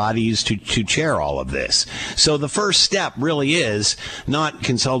some bodies to chair all of this. So the first step really is not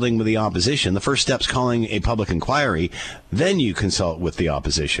consulting with the opposition. The first step's calling a public inquiry. Then you consult with the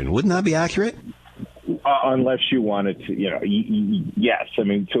opposition. Wouldn't that be accurate? Unless you wanted to, yes. I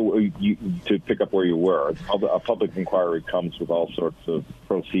mean, to pick up where you were, a public inquiry comes with all sorts of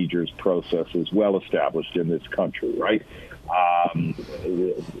procedures, processes well established in this country, right?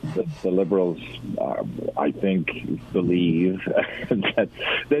 The Liberals, I think, believe that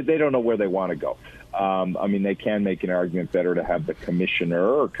they don't know where they want to go. They can make an argument better to have the commissioner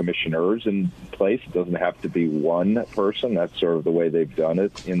or commissioners in place. It doesn't have to be one person. That's sort of the way they've done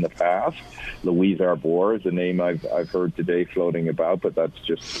it in the past. Louise Arbour is a name I've heard today floating about, but that's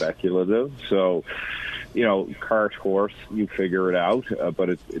just speculative. So, cart, horse, you figure it out. But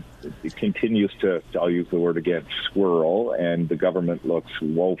it continues to, I'll use the word again, swirl, and the government looks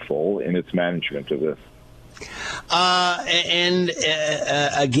woeful in its management of this.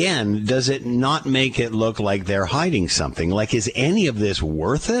 Again, does it not make it look like they're hiding something? Like, is any of this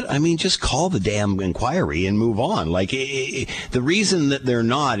worth it? I mean, just call the damn inquiry and move on. Like, the reason that they're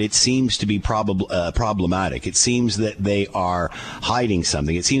not, it seems to be problematic. It seems that they are hiding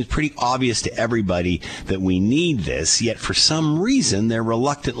something. It seems pretty obvious to everybody that we need this, yet for some reason they're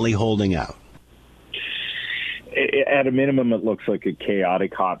reluctantly holding out. At a minimum, it looks like a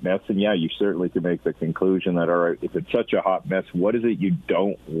chaotic hot mess. And you certainly can make the conclusion that, all right, if it's such a hot mess, what is it you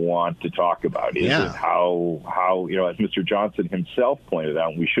don't want to talk about? Is it how, as Mr. Johnston himself pointed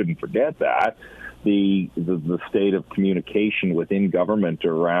out, and we shouldn't forget that, the state of communication within government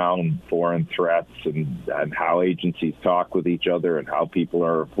around foreign threats and how agencies talk with each other and how people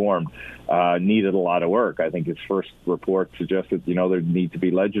are informed needed a lot of work. I think his first report suggested, there need to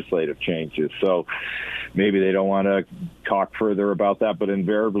be legislative changes. So maybe they don't want to talk further about that, but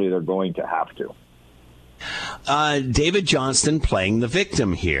invariably they're going to have to. David Johnston playing the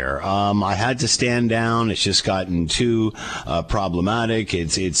victim here. I had to stand down. It's just gotten too problematic.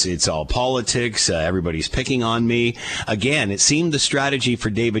 It's all politics. Everybody's picking on me. Again, it seemed the strategy for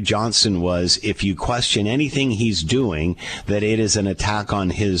David Johnston was if you question anything he's doing, that it is an attack on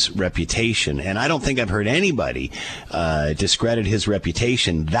his reputation. And I don't think I've heard anybody discredit his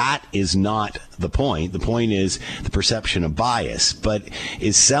reputation. That is not the point. The point is the perception of bias. But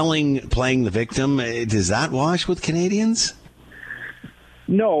is playing the victim, does that wash with Canadians?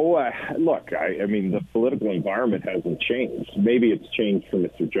 No, look, I mean, the political environment hasn't changed. Maybe it's changed for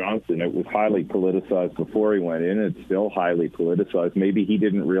Mr. Johnston. It was highly politicized before he went in. It's still highly politicized. Maybe he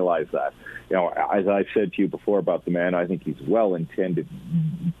didn't realize that. You know, as I said to you before about the man, I think he's a well-intended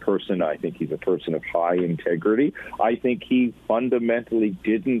person. I think he's a person of high integrity. I think he fundamentally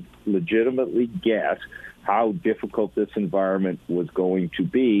didn't legitimately guess how difficult this environment was going to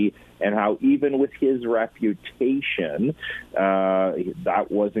be, and how even with his reputation, that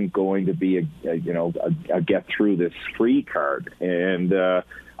wasn't going to be a get through this free card. And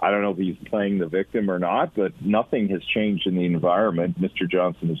I don't know if he's playing the victim or not, but nothing has changed in the environment. Mr.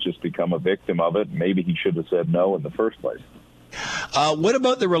 Johnston has just become a victim of it. Maybe he should have said no in the first place. What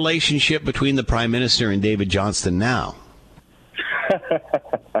about the relationship between the Prime Minister and David Johnston now?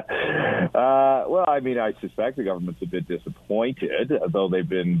 Well, I mean, I suspect the government's a bit disappointed, though they've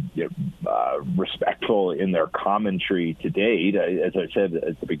been respectful in their commentary to date. As I said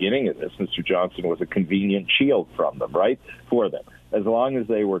at the beginning of this, Mr. Johnston was a convenient shield from them, right, for them. As long as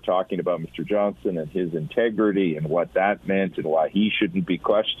they were talking about Mr. Johnston and his integrity and what that meant and why he shouldn't be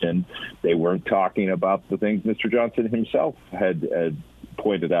questioned, they weren't talking about the things Mr. Johnston himself had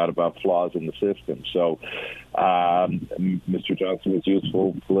pointed out about flaws in the system. So Mr. Johnston was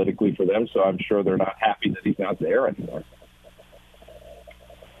useful politically for them, so I'm sure they're not happy that he's not there anymore.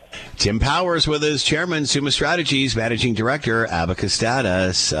 Tim Powers with us, Chairman, Summa Strategies, Managing Director, Abacus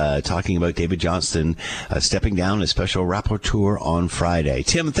Data, talking about David Johnston stepping down as Special Rapporteur on Friday.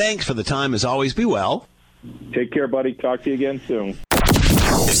 Tim, thanks for the time as always. Be well. Take care, buddy. Talk to you again soon.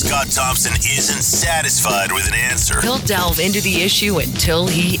 If Scott Thompson isn't satisfied with an answer, He'll delve into the issue until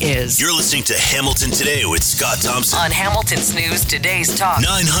he is. You're listening to Hamilton Today with Scott Thompson On Hamilton's News Today's Talk.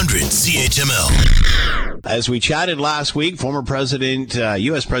 900 CHML. As we chatted last week, former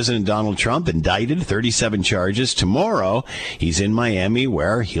U.S. President Donald Trump indicted 37 charges. Tomorrow, he's in Miami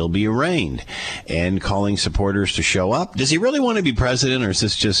where he'll be arraigned and calling supporters to show up. Does he really want to be president, or is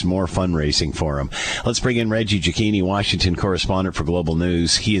this just more fundraising for him? Let's bring in Reggie Giacchini, Washington correspondent for Global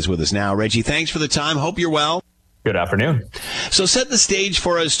News. He is with us now. Reggie, thanks for the time. Hope you're well. Good afternoon. So set the stage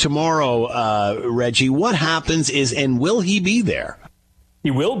for us tomorrow, Reggie. What happens and will he be there? He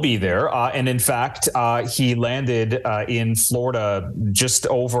will be there. And in fact, he landed in Florida just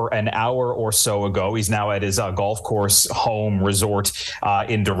over an hour or so ago. He's now at his golf course home resort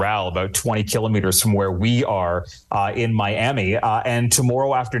in Doral, about 20 kilometers from where we are in Miami. And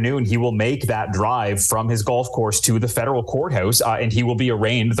tomorrow afternoon, he will make that drive from his golf course to the federal courthouse. And he will be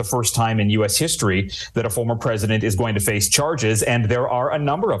arraigned, the first time in U.S. history that a former president is going to face charges. And there are a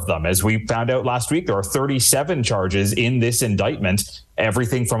number of them. As we found out last week, there are 37 charges in this indictment.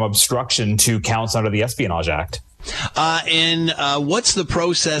 Everything from obstruction to counts under the Espionage Act. And what's the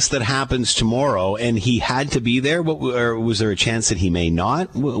process that happens tomorrow? And he had to be there? Or was there a chance that he may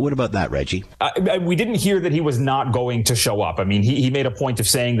not? What about that, Reggie? We didn't hear that he was not going to show up. I mean, he made a point of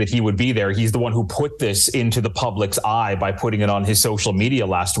saying that he would be there. He's the one who put this into the public's eye by putting it on his social media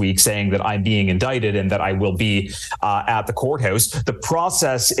last week, saying that I'm being indicted and that I will be at the courthouse. The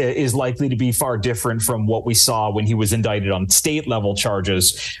process is likely to be far different from what we saw when he was indicted on state level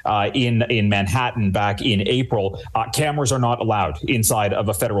charges in Manhattan back in April. Cameras are not allowed inside of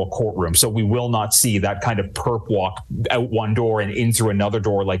a federal courtroom, so we will not see that kind of perp walk out one door and in through another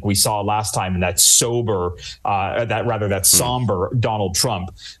door like we saw last time in that somber Donald Trump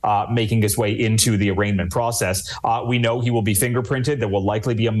making his way into the arraignment process. We know he will be fingerprinted. There will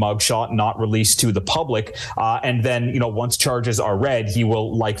likely be a mugshot not released to the public, and then once charges are read, he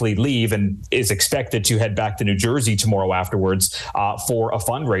will likely leave and is expected to head back to New Jersey tomorrow afterwards for a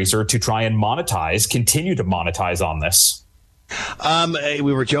fundraiser to try and continue to monetize on this.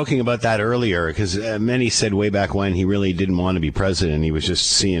 We were joking about that earlier because many said way back when he really didn't want to be president. He was just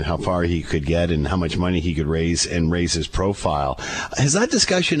seeing how far he could get and how much money he could raise his profile. Has that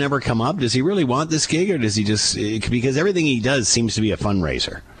discussion ever come up? Does he really want this gig, or does he just, because everything he does seems to be a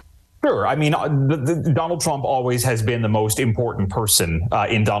fundraiser? Sure. I mean, Donald Trump always has been the most important person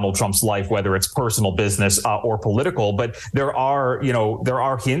in Donald Trump's life, whether it's personal, business, or political. But there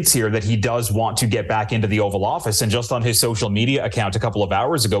are hints here that he does want to get back into the Oval Office. And just on his social media account a couple of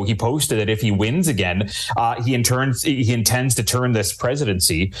hours ago, he posted that if he wins again, he intends to turn this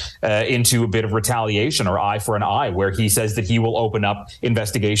presidency into a bit of retaliation, or eye for an eye, where he says that he will open up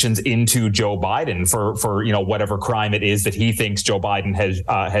investigations into Joe Biden for whatever crime it is that he thinks Joe Biden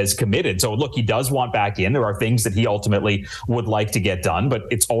has committed. So, look, he does want back in. There are things that he ultimately would like to get done. But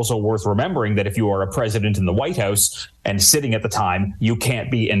it's also worth remembering that if you are a president in the White House and sitting at the time, you can't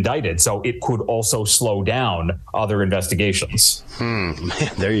be indicted. So it could also slow down other investigations.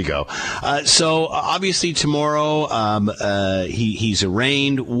 There you go. So obviously tomorrow he's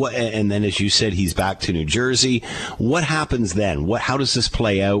arraigned. And then, as you said, he's back to New Jersey. What happens then? How does this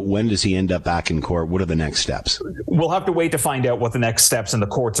play out? When does he end up back in court? What are the next steps? We'll have to wait to find out what the next steps in the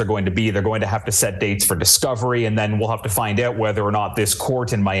courts are going to be. They're going to have to set dates for discovery, and then we'll have to find out whether or not this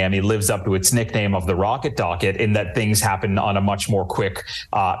court in Miami lives up to its nickname of the Rocket Docket, in that things happen on a much more quick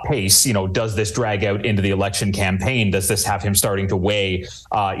pace. Does this drag out into the election campaign? Does this have him starting to weigh,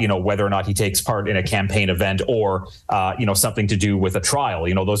 whether or not he takes part in a campaign event or, something to do with a trial?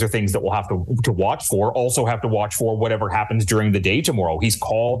 Those are things that we'll have to watch for. Also have to watch for whatever happens during the day tomorrow. He's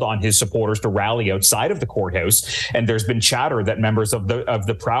called on his supporters to rally outside of the courthouse, and there's been chatter that members of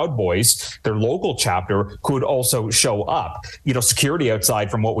the Proud Boys, their local chapter, could also show up. Security outside,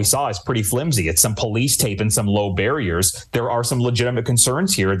 from what we saw, is pretty flimsy. It's some police tape and some low barriers. There are some legitimate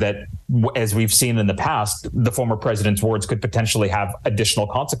concerns here that, as we've seen in the past, the former president's words could potentially have additional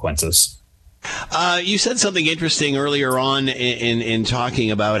consequences. You said something interesting earlier on in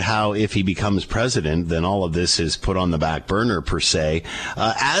talking about how if he becomes president, then all of this is put on the back burner, per se.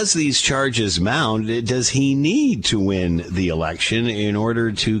 As these charges mount, does he need to win the election in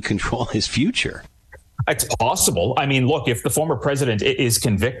order to control his future? It's possible. I mean, look, if the former president is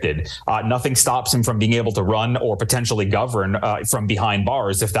convicted, nothing stops him from being able to run or potentially govern from behind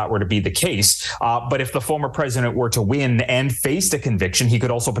bars, if that were to be the case. But if the former president were to win and faced a conviction, he could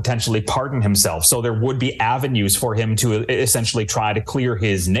also potentially pardon himself. So there would be avenues for him to essentially try to clear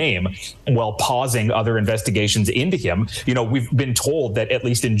his name while pausing other investigations into him. We've been told that, at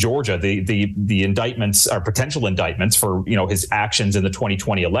least in Georgia, the indictments, or potential indictments for, his actions in the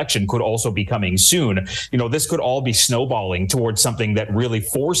 2020 election could also be coming soon. This could all be snowballing towards something that really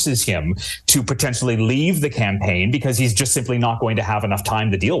forces him to potentially leave the campaign, because he's just simply not going to have enough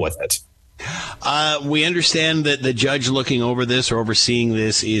time to deal with it. We understand that the judge looking over this or overseeing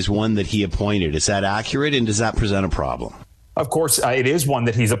this is one that he appointed. Is that accurate, and does that present a problem? Of course, it is one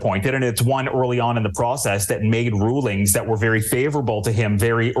that he's appointed, and it's one early on in the process that made rulings that were very favorable to him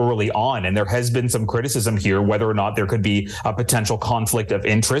very early on. And there has been some criticism here whether or not there could be a potential conflict of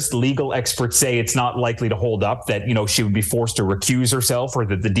interest. Legal experts say it's not likely to hold up, that, she would be forced to recuse herself, or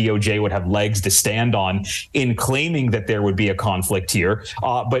that the DOJ would have legs to stand on in claiming that there would be a conflict here.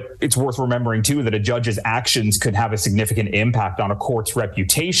 But it's worth remembering, too, that a judge's actions could have a significant impact on a court's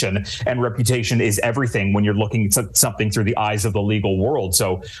reputation. And reputation is everything when you're looking at something through the eyes of the legal world.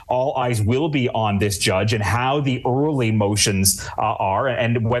 So all eyes will be on this judge and how the early motions are,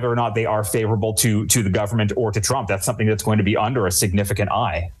 and whether or not they are favorable to the government or to Trump. That's something that's going to be under a significant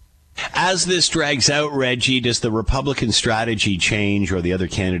eye. As this drags out, Reggie, does the Republican strategy change, or the other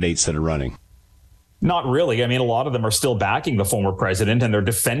candidates that are running? Not really. I mean, a lot of them are still backing the former president, and they're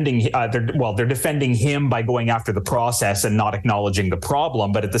defending. They're defending him by going after the process and not acknowledging the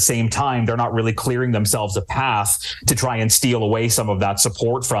problem. But at the same time, they're not really clearing themselves a path to try and steal away some of that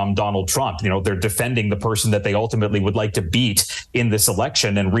support from Donald Trump. They're defending the person that they ultimately would like to beat in this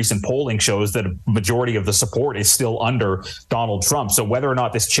election. And recent polling shows that a majority of the support is still under Donald Trump. So whether or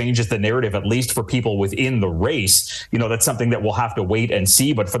not this changes the narrative, at least for people within the race, that's something that we'll have to wait and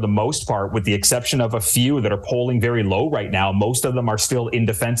see. But for the most part, with the exception of a few that are polling very low right now, most of them are still in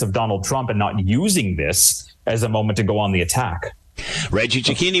defense of Donald Trump and not using this as a moment to go on the attack. Reggie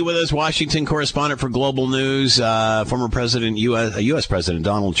Cicchini with us, Washington correspondent for Global News. Former U.S. President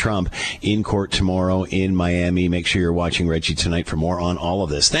Donald Trump in court tomorrow in Miami. Make sure you're watching Reggie tonight for more on all of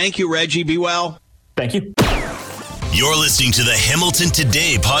this. Thank you, Reggie. Be well. Thank you. You're listening to the Hamilton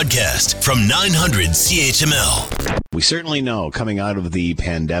Today podcast from 900 CHML. We certainly know, coming out of the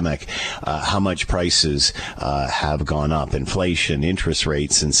pandemic, how much prices have gone up, inflation, interest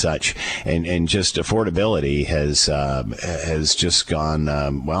rates, and such, and just affordability has just gone.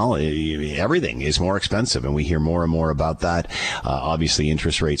 Everything is more expensive, and we hear more and more about that. Obviously,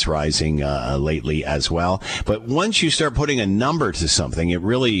 interest rates rising lately as well. But once you start putting a number to something, it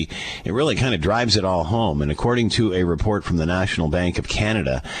really kind of drives it all home. And according to a report from the National Bank of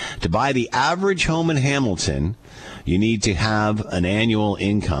Canada. To buy the average home in Hamilton, you need to have an annual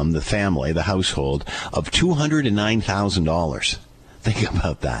income, the family, the household, of $209,000. Think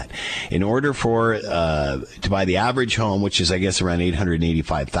about that. In order for to buy the average home, which is, I guess, around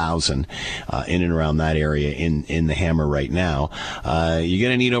 $885,000 in and around that area in the Hammer right now, you're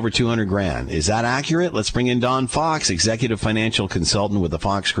going to need over $200,000. Is that accurate? Let's bring in Don Fox, executive financial consultant with the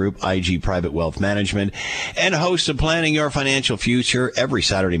Fox Group, IG Private Wealth Management, and host of Planning Your Financial Future every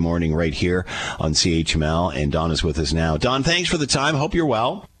Saturday morning right here on CHML. And Don is with us now. Don, thanks for the time. Hope you're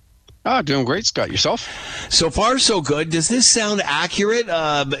well. Doing great, Scott. Yourself? So far, so good. Does this sound accurate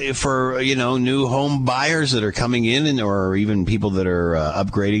for new home buyers that are coming in, or even people that are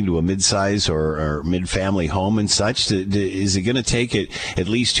upgrading to a mid-size or mid-family home and such? Is it going to take at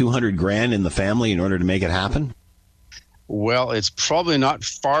least $200,000 in the family in order to make it happen? Well, it's probably not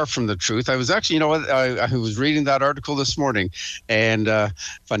far from the truth. I was actually, I was reading that article this morning, and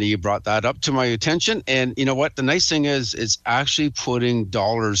funny you brought that up to my attention. And you know what? The nice thing is, it's actually putting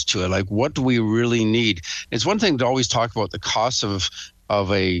dollars to it. Like, what do we really need? It's one thing to always talk about the cost of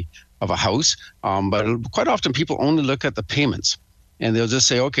a house, but quite often people only look at the payments, and they'll just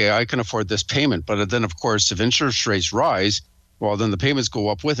say, okay, I can afford this payment. But then, of course, if interest rates rise, well, then the payments go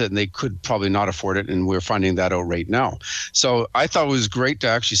up with it, and they could probably not afford it, and we're finding that out right now. So I thought it was great to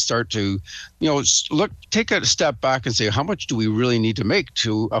actually start to, take a step back and say, how much do we really need to make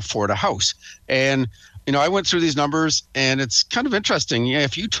to afford a house? And, I went through these numbers, and it's kind of interesting. Yeah,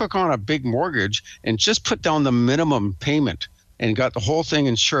 if you took on a big mortgage and just put down the minimum payment and got the whole thing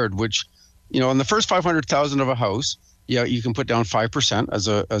insured, which, in the first $500,000 of a house, you can put down 5%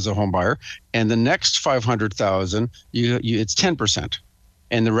 as a home buyer, and the next $500,000, it's 10%,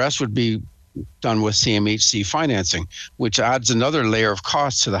 and the rest would be done with CMHC financing, which adds another layer of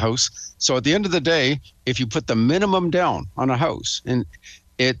cost to the house. So at the end of the day, if you put the minimum down on a house, and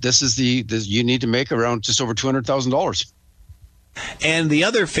you need to make around just over $200,000. And the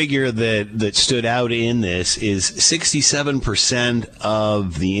other figure that stood out in this is 67%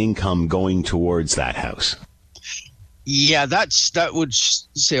 of the income going towards that house. Yeah, that would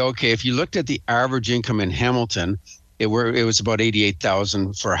say, okay, if you looked at the average income in Hamilton, it was about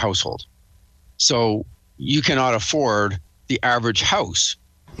 $88,000 for a household. So you cannot afford the average house.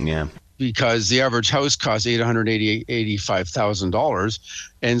 Yeah. Because the average house costs $85,000.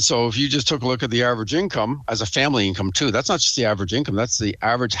 And so if you just took a look at the average income as a family income too, that's not just the average income, that's the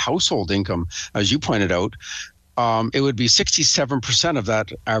average household income, as you pointed out, it would be 67% of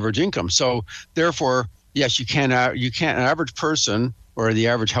that average income. So therefore, yes, you can't. An average person or the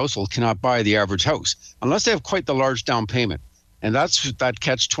average household cannot buy the average house unless they have quite the large down payment, and that's that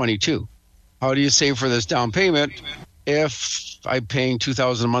catch-22. How do you save for this down payment if I'm paying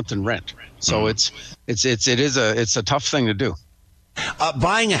 $2,000 a month in rent? So it's a tough thing to do.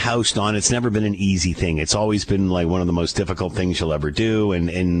 Buying a house, Don, it's never been an easy thing. It's always been like one of the most difficult things you'll ever do.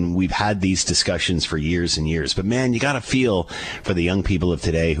 And we've had these discussions for years and years. But, man, you got to feel for the young people of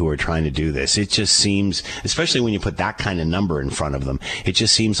today who are trying to do this. It just seems, especially when you put that kind of number in front of them, it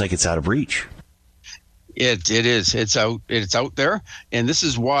just seems like it's out of reach. It is. It's out there. And this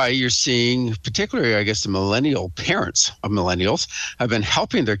is why you're seeing, particularly, I guess, the millennial parents of millennials have been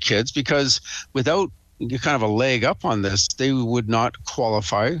helping their kids, because without kind of a leg up on this, they would not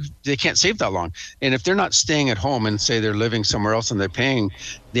qualify. They can't save that long. And if they're not staying at home and say they're living somewhere else and they're paying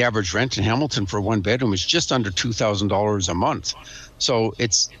the average rent in Hamilton for one bedroom is just under $2,000 a month. So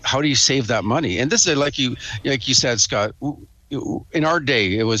it's, how do you save that money? And this is like you said, Scott, in our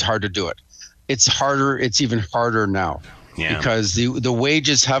day, it was hard to do it. It's harder. It's even harder now because the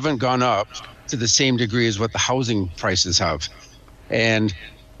wages haven't gone up to the same degree as what the housing prices have. And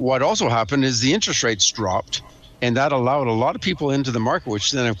what also happened is the interest rates dropped, and that allowed a lot of people into the market,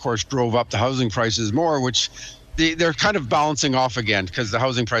 which then, of course, drove up the housing prices more, which they're kind of balancing off again because the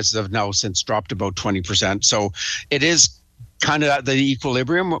housing prices have now since dropped about 20%. So it is kind of at the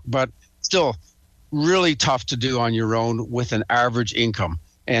equilibrium, but still really tough to do on your own with an average income.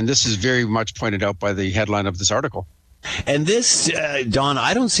 And this is very much pointed out by the headline of this article. And this, Don,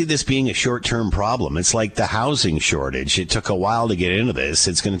 I don't see this being a short-term problem. It's like the housing shortage. It took a while to get into this.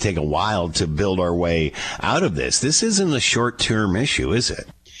 It's going to take a while to build our way out of this. This isn't a short-term issue, is it?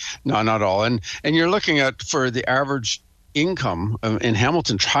 No, not at all. And you're looking at, for the average income in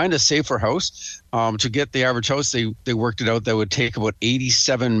Hamilton, trying to save for a house, to get the average house, they worked it out that would take about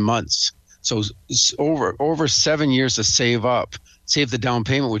 87 months. So it's over 7 years to save the down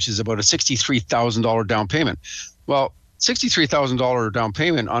payment, which is about a $63,000 down payment. Well, $63,000 down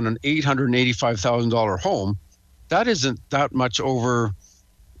payment on an $885,000 home, that isn't that much over.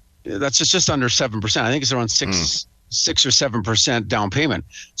 That's just under 7%. I think it's around 6 6 or 7% down payment.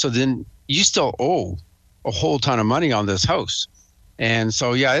 So then you still owe a whole ton of money on this house. And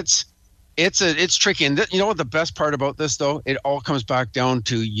so, yeah, it's tricky. And you know what the best part about this, though? It all comes back down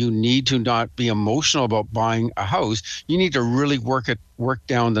to you need to not be emotional about buying a house. You need to really work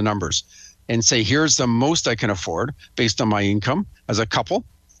down the numbers and say, here's the most I can afford based on my income as a couple.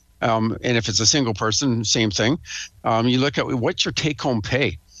 And if it's a single person, same thing. You look at what's your take-home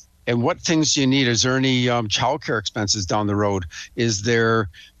pay and what things do you need. Is there any childcare expenses down the road? Is there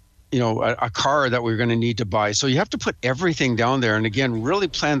a car that we're going to need to buy? So you have to put everything down there. And again, really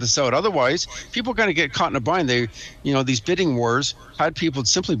plan this out. Otherwise, people are going to get caught in a bind. These bidding wars had people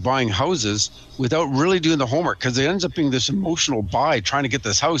simply buying houses without really doing the homework, because it ends up being this emotional buy trying to get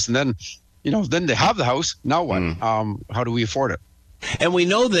this house. And then, then they have the house. Now what? How do we afford it? And we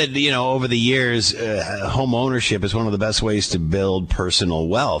know that, over the years, home ownership is one of the best ways to build personal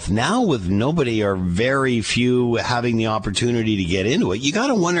wealth. Now, with nobody or very few having the opportunity to get into it, you got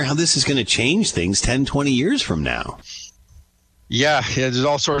to wonder how this is going to change things 10, 20 years from now. Yeah, there's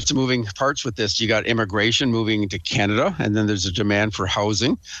all sorts of moving parts with this. You got immigration moving to Canada, and then there's a demand for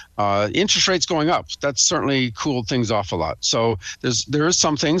housing. Interest rates going up. That's certainly cooled things off a lot. So there is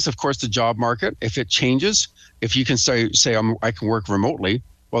some things, of course, the job market, if it changes, if you can say I can work remotely,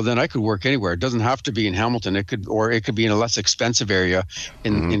 well, then I could work anywhere. It doesn't have to be in Hamilton. It could be in a less expensive area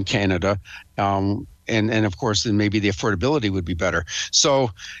in Canada. And of course, then maybe the affordability would be better.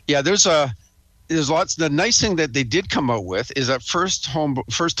 So, yeah, there's lots. The nice thing that they did come out with is that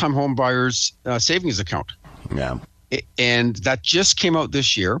first-time home buyers savings account. Yeah. And that just came out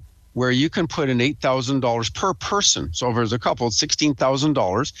this year, where you can put in $8,000 per person. So if there's a couple, it's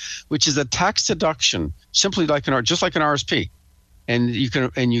 $16,000, which is a tax deduction, simply just like an RSP. And you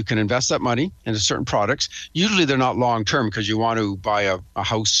can invest that money into certain products. Usually they're not long term because you want to buy a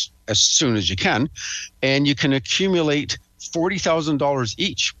house as soon as you can, and you can accumulate $40,000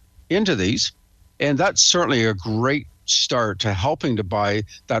 each into these, and that's certainly a great start to helping to buy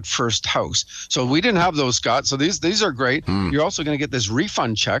that first house. So we didn't have those, Scott. So these are great. You're also going to get this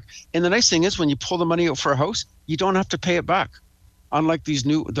refund check. And the nice thing is when you pull the money out for a house, you don't have to pay it back. Unlike the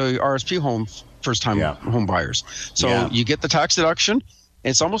RSP first-time home buyers. So you get the tax deduction.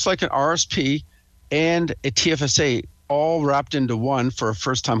 It's almost like an RSP and a TFSA all wrapped into one for a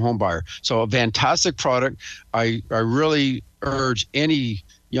first-time home buyer. So a fantastic product. I really urge any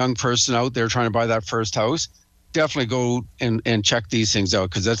young person out there trying to buy that first house, definitely go and check these things out,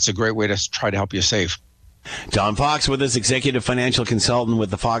 because that's a great way to try to help you save. Don Fox with us, executive financial consultant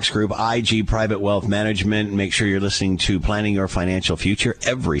with the Fox Group, IG Private Wealth Management. Make sure you're listening to Planning Your Financial Future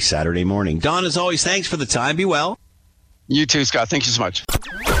every Saturday morning. Don, as always, thanks for the time. Be well. You too, Scott. Thank you so much.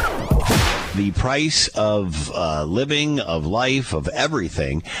 The price of living, of life, of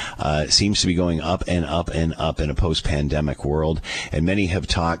everything seems to be going up and up and up in a post-pandemic world. And many have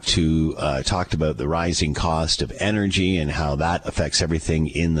talked about the rising cost of energy and how that affects everything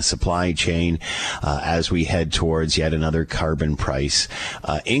in the supply chain as we head towards yet another carbon price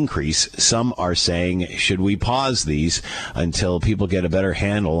increase. Some are saying, should we pause these until people get a better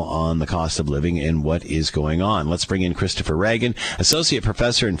handle on the cost of living and what is going on? Let's bring in Christopher Reagan, Associate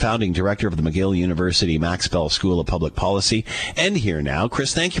Professor and Founding Director of the McGill University Max Bell School of Public Policy, and here now.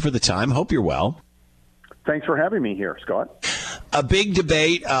 Chris, thank you for the time. Hope you're well. Thanks for having me here, Scott. A big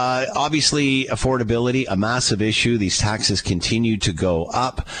debate, obviously affordability, a massive issue. These taxes continue to go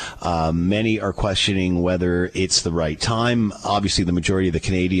up. Many are questioning whether it's the right time. Obviously, the majority of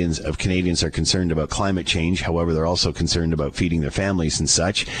Canadians are concerned about climate change. However, they're also concerned about feeding their families and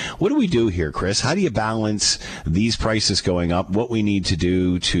such. What do we do here, Chris? How do you balance these prices going up, what we need to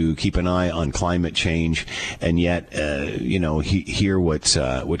do to keep an eye on climate change, and yet, hear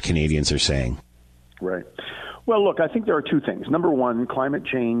what Canadians are saying? Right. Well, look, I think there are two things. Number one, climate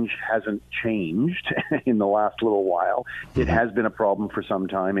change hasn't changed in the last little while. It has been a problem for some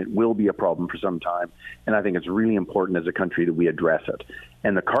time. It will be a problem for some time. And I think it's really important as a country that we address it.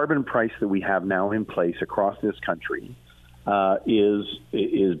 And the carbon price that we have now in place across this country is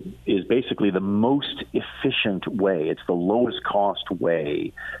basically the most efficient way. It's the lowest cost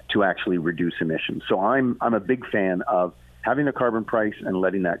way to actually reduce emissions. So I'm a big fan of having a carbon price and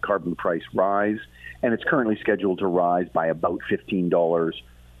letting that carbon price rise. And it's currently scheduled to rise by about $15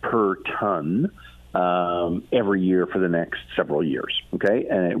 per ton every year for the next several years, okay?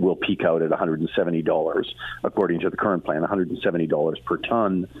 And it will peak out at $170, according to the current plan, $170 per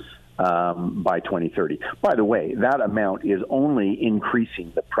ton by 2030. By the way, that amount is only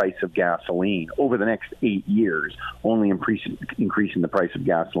increasing the price of gasoline over the next 8 years, only increasing the price of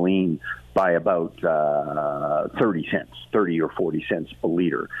gasoline by about 30 or 40 cents a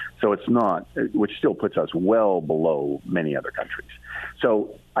liter. So it's not, which still puts us well below many other countries.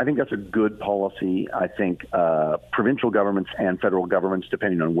 So I think that's a good policy. I think provincial governments and federal governments,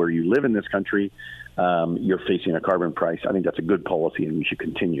 depending on where you live in this country, you're facing a carbon price. I think that's a good policy and we should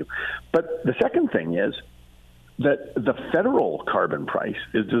continue. But the second thing is that the federal carbon price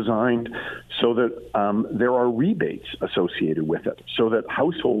is designed so that there are rebates associated with it, so that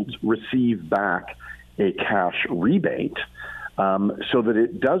households receive back a cash rebate so that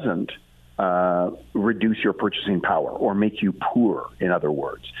it doesn't reduce your purchasing power or make you poor, in other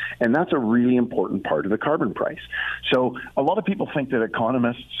words. And that's a really important part of the carbon price. So a lot of people think that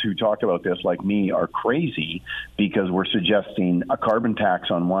economists who talk about this, like me, are crazy because we're suggesting a carbon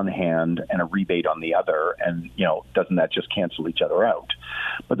tax on one hand and a rebate on the other. And, doesn't that just cancel each other out?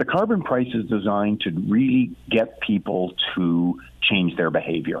 But the carbon price is designed to really get people to change their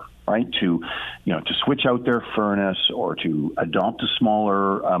behavior, right? To switch out their furnace or to adopt a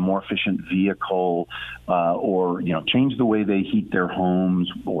smaller, more efficient vehicle, or change the way they heat their homes,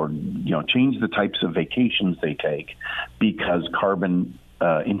 or change the types of vacations they take because carbon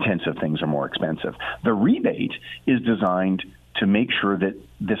intensive things are more expensive. The rebate is designed to make sure that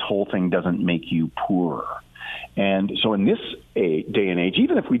this whole thing doesn't make you poorer. And so in this day and age,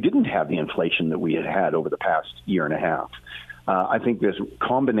 even if we didn't have the inflation that we had over the past year and a half, I think this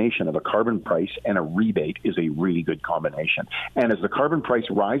combination of a carbon price and a rebate is a really good combination. And as the carbon price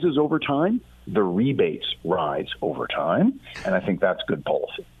rises over time, the rebates rise over time. And I think that's good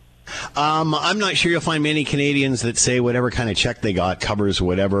policy. I'm not sure you'll find many Canadians that say whatever kind of check they got covers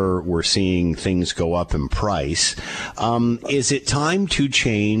whatever we're seeing things go up in price. Is it time to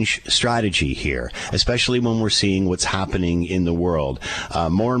change strategy here, especially when we're seeing what's happening in the world?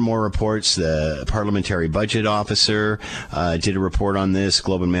 More and more reports, the Parliamentary Budget Officer did a report on this.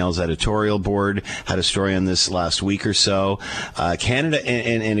 Globe and Mail's editorial board had a story on this last week or so. Canada,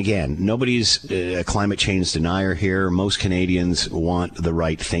 and again, nobody's a climate change denier here. Most Canadians want the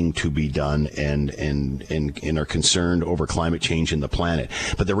right thing to be done and are concerned over climate change in the planet.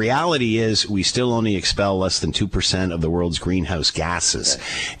 But the reality is we still only expel less than 2% of the world's greenhouse gases,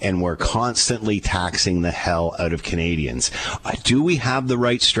 and we're constantly taxing the hell out of Canadians. Do we have the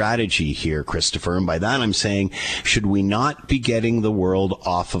right strategy here, Christopher? And by that I'm saying, should we not be getting the world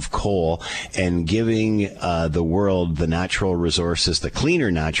off of coal and giving the world the natural resources, the cleaner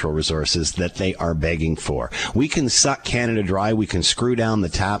natural resources that they are begging for? We can suck Canada dry, we can screw down the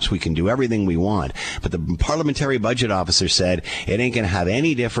taps, we can do everything we want. But the Parliamentary Budget Officer said it ain't going to have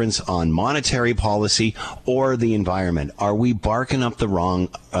any difference on monetary policy or the environment. Are we barking up the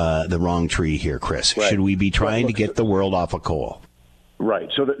wrong tree here, Chris? Right. Should we be trying to get the world off of coal? Right.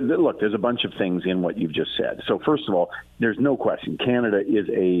 So, look, there's a bunch of things in what you've just said. So, first of all, there's no question Canada is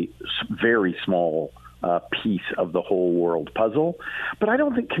a very small piece of the whole world puzzle. But I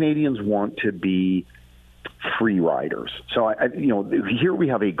don't think Canadians want to be free riders. So, here we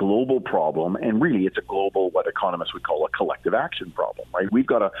have a global problem, and really it's a global, what economists would call a collective action problem, right? We've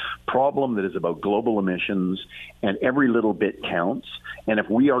got a problem that is about global emissions, and every little bit counts. And if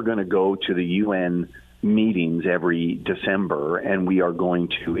we are going to go to the UN meetings every December and we are going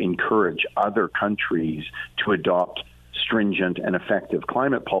to encourage other countries to adopt stringent and effective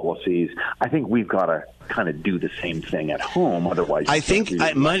climate policies, I think we've got to kind of do the same thing at home. Otherwise, I think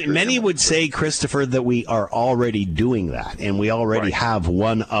many would say, Christopher, that we are already doing that, and we already have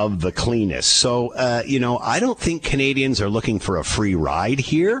one of the cleanest. So, I don't think Canadians are looking for a free ride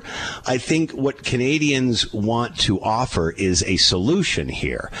here. I think what Canadians want to offer is a solution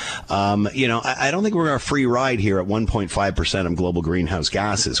here. I don't think we're a free ride here at 1.5% of global greenhouse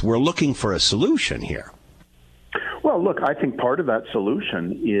gases. We're looking for a solution here. Well, look, I think part of that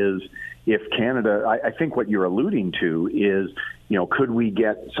solution is if Canada, I think what you're alluding to is, could we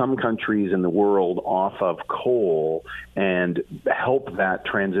get some countries in the world off of coal and help that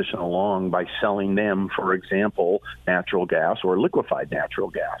transition along by selling them, for example, natural gas or liquefied natural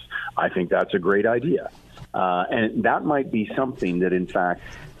gas? I think that's a great idea. And that might be something that, in fact,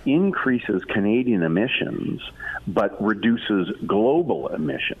 increases Canadian emissions but reduces global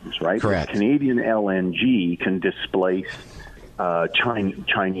emissions, right? Correct. Canadian LNG can displace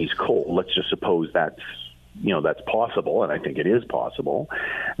Chinese coal. Let's just suppose that's possible, and I think it is possible.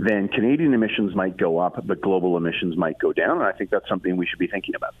 Then Canadian emissions might go up, but global emissions might go down, and I think that's something we should be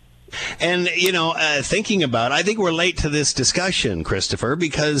thinking about. And, thinking about it, I think we're late to this discussion, Christopher,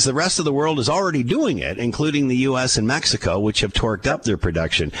 because the rest of the world is already doing it, including the U.S. and Mexico, which have torqued up their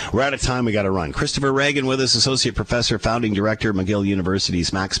production. We're out of time. We got to run. Christopher Reagan with us, Associate Professor, Founding Director, McGill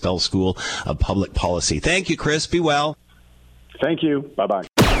University's Max Bell School of Public Policy. Thank you, Chris. Be well. Thank you. Bye-bye.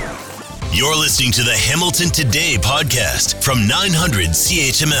 You're listening to the Hamilton Today podcast from 900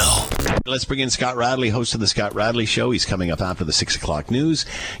 CHML. Let's bring in Scott Radley, host of the Scott Radley Show. He's coming up after the 6 o'clock news.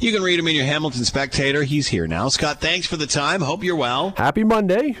 You can read him in your Hamilton Spectator. He's here now. Scott, thanks for the time. Hope you're well. Happy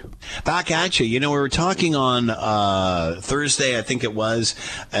Monday. Back at you. We were talking on Thursday, I think it was,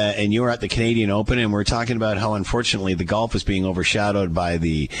 and you were at the Canadian Open, and we were talking about how, unfortunately, the golf was being overshadowed by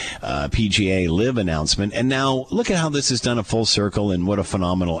the PGA Live announcement. And now look at how this has done a full circle, and what a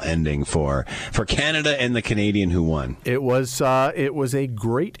phenomenal ending for Canada and the Canadian who won. It was a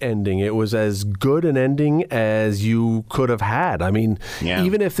great ending. It was as good an ending as you could have had. I mean,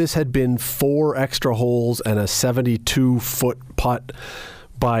 even if this had been 4 extra holes and a 72-foot putt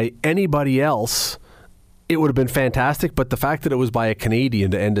by anybody else, it would have been fantastic. But the fact that it was by a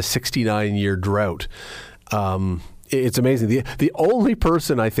Canadian to end a 69-year drought, it's amazing. The only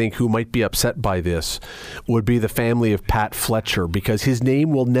person I think who might be upset by this would be the family of Pat Fletcher, because his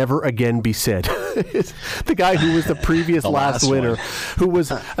name will never again be said. The guy who was the previous last winner, who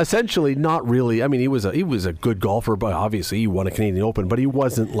was essentially not really. I mean, he was a good golfer, but obviously he won a Canadian Open, but he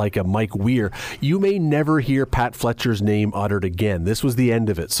wasn't like a Mike Weir. You may never hear Pat Fletcher's name uttered again. This was the end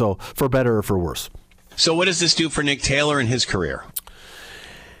of it. So for better or for worse. So what does this do for Nick Taylor and his career?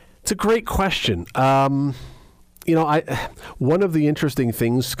 It's a great question. One of the interesting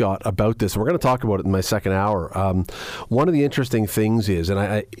things, Scott, about this, and we're going to talk about it in my second hour. One of the interesting things is,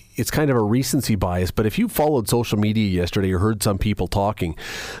 and it's kind of a recency bias, but if you followed social media yesterday or heard some people talking,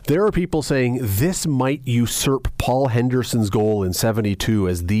 there are people saying this might usurp Paul Henderson's goal in 72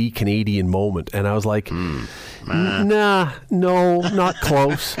 as the Canadian moment. And I was like, nah, no, not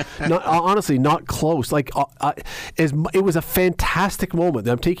close. Honestly, not close. Like, it was a fantastic moment.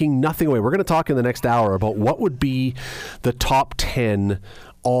 I'm taking nothing away. We're going to talk in the next hour about what would be the top 10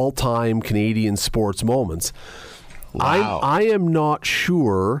 all-time Canadian sports moments. Wow. I am not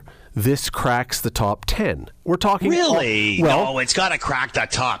sure this cracks the top 10. We're talking... Really? No, it's got to crack the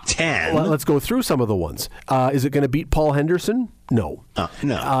top 10. Well, let's go through some of the ones. Is it going to beat Paul Henderson? No.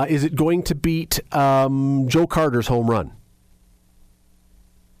 No. Is it going to beat Joe Carter's home run?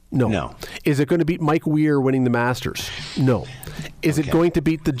 No. Is it going to beat Mike Weir winning the Masters? No. Is it going to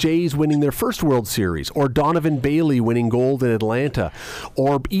beat the Jays winning their first World Series, or Donovan Bailey winning gold in Atlanta,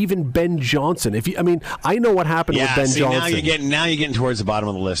 or even Ben Johnston? I know what happened with Ben Johnston. Now you're getting towards the bottom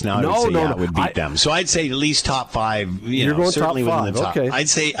of the list. Now I would beat them. So I'd say at least top 5. You're going certainly top 5. Within the top. Okay. I'd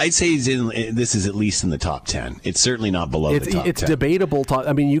say this is at least in the top 10. It's certainly not below the top 10. It's debatable.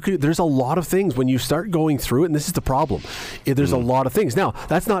 There's a lot of things when you start going through it, and this is the problem. There's a lot of things. Now,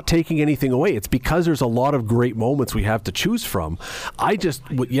 that's not taking anything away. It's because there's a lot of great moments we have to choose from.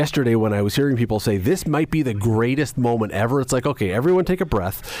 Yesterday when I was hearing people say this might be the greatest moment ever, it's like, okay, everyone take a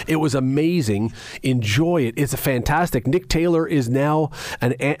breath. It was amazing. Enjoy it. It's a fantastic. Nick Taylor is now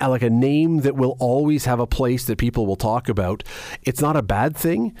a name that will always have a place that people will talk about. It's not a bad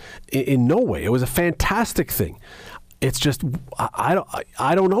thing in no way. It was a fantastic thing. It's just I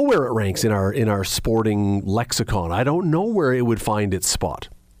don't know where it ranks in our sporting lexicon. I don't know where it would find its spot.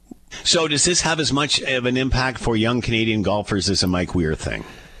 So does this have as much of an impact for young Canadian golfers as a Mike Weir thing?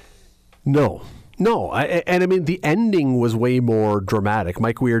 No. The ending was way more dramatic.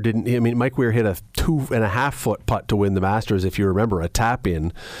 Mike Weir hit a 2.5-foot putt to win the Masters, if you remember, a tap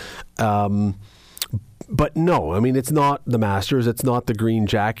in. But no, it's not the Masters. It's not the green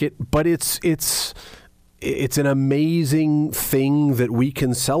jacket, but it's an amazing thing that we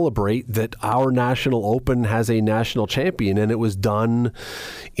can celebrate that our National Open has a national champion, and it was done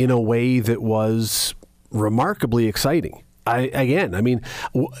in a way that was remarkably exciting. Would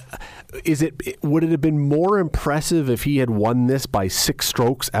it have been more impressive if he had won this by 6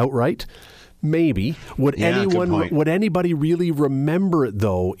 strokes outright? Maybe. Would anybody really remember it,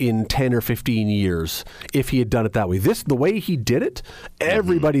 though, in 10 or 15 years if he had done it that way? The way he did it,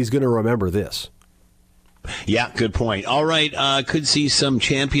 everybody's going to remember this. Yeah, good point. All right, could see some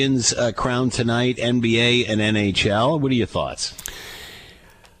champions crowned tonight, NBA and NHL. What are your thoughts?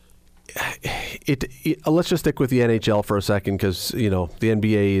 Let's just stick with the NHL for a second, because the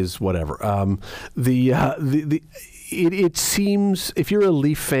NBA is whatever. it seems, if you're a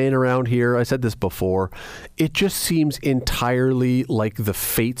Leaf fan around here, I said this before, it just seems entirely like the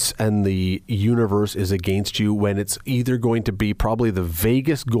fates and the universe is against you when it's either going to be probably the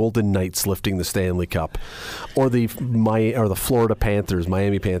Vegas Golden Knights lifting the Stanley Cup or the Florida Panthers,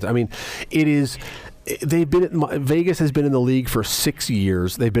 Miami Panthers. I mean, it is... Vegas has been in the league for 6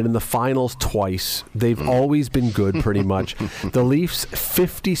 years. They've been in the finals twice. They've always been good, pretty much. The Leafs,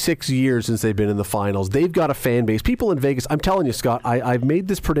 56 years since they've been in the finals. They've got a fan base. People in Vegas, I'm telling you, Scott, I've made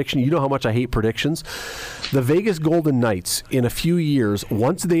this prediction. You know how much I hate predictions. The Vegas Golden Knights, in a few years,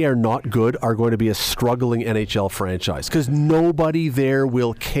 once they are not good, are going to be a struggling NHL franchise because nobody there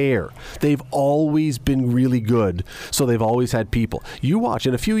will care. They've always been really good, so they've always had people. You watch,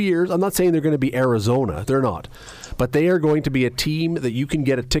 in a few years, I'm not saying they're going to be Arizona. They're not. But they are going to be a team that you can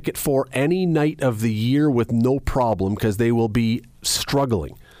get a ticket for any night of the year with no problem because they will be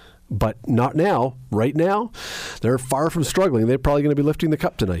struggling. But not now. Right now, they're far from struggling. They're probably going to be lifting the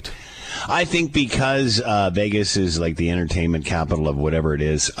cup tonight. I think because Vegas is like the entertainment capital of whatever it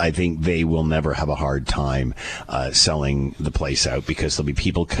is, I think they will never have a hard time selling the place out because there'll be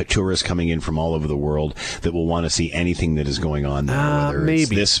people, tourists coming in from all over the world that will want to see anything that is going on there, whether it's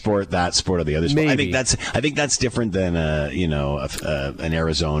this sport, that sport, or the other sport. I think that's different than an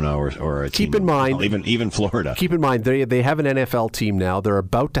Arizona or a keep team, in mind even Florida. Keep in mind they have an NFL team now. They're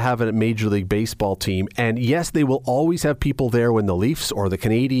about to have a Major League Baseball team, and yes, they will always have people there when the Leafs or the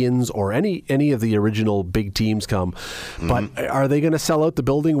Canadians or any of the original big teams come. But are they going to sell out the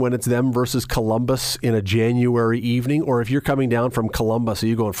building when it's them versus Columbus in a January evening? Or if you're coming down from Columbus, are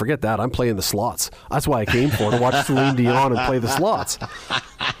you going, forget that, I'm playing the slots. That's why I came for, to watch Celine Dion and play the slots.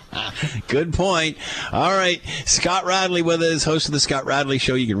 Good point. All right. Scott Radley with us, host of the Scott Radley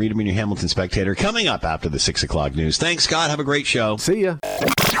Show. You can read him in your Hamilton Spectator coming up after the 6 o'clock news. Thanks, Scott. Have a great show. See ya.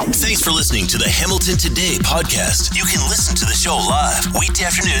 Thanks for listening to the Hamilton Today podcast. You can listen to the show live weekday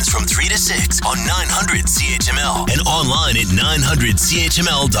afternoons from 3 to 6 on 900 CHML and online at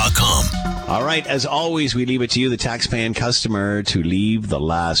 900CHML.com. All right. As always, we leave it to you, the taxpaying customer, to leave the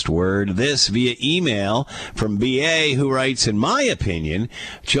last word. This via email from BA, who writes, in my opinion,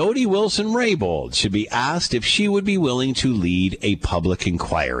 Jody Wilson-Raybould should be asked if she would be willing to lead a public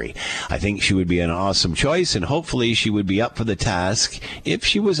inquiry. I think she would be an awesome choice, and hopefully she would be up for the task if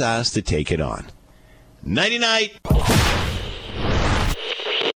she was asked to take it on. Nighty-night.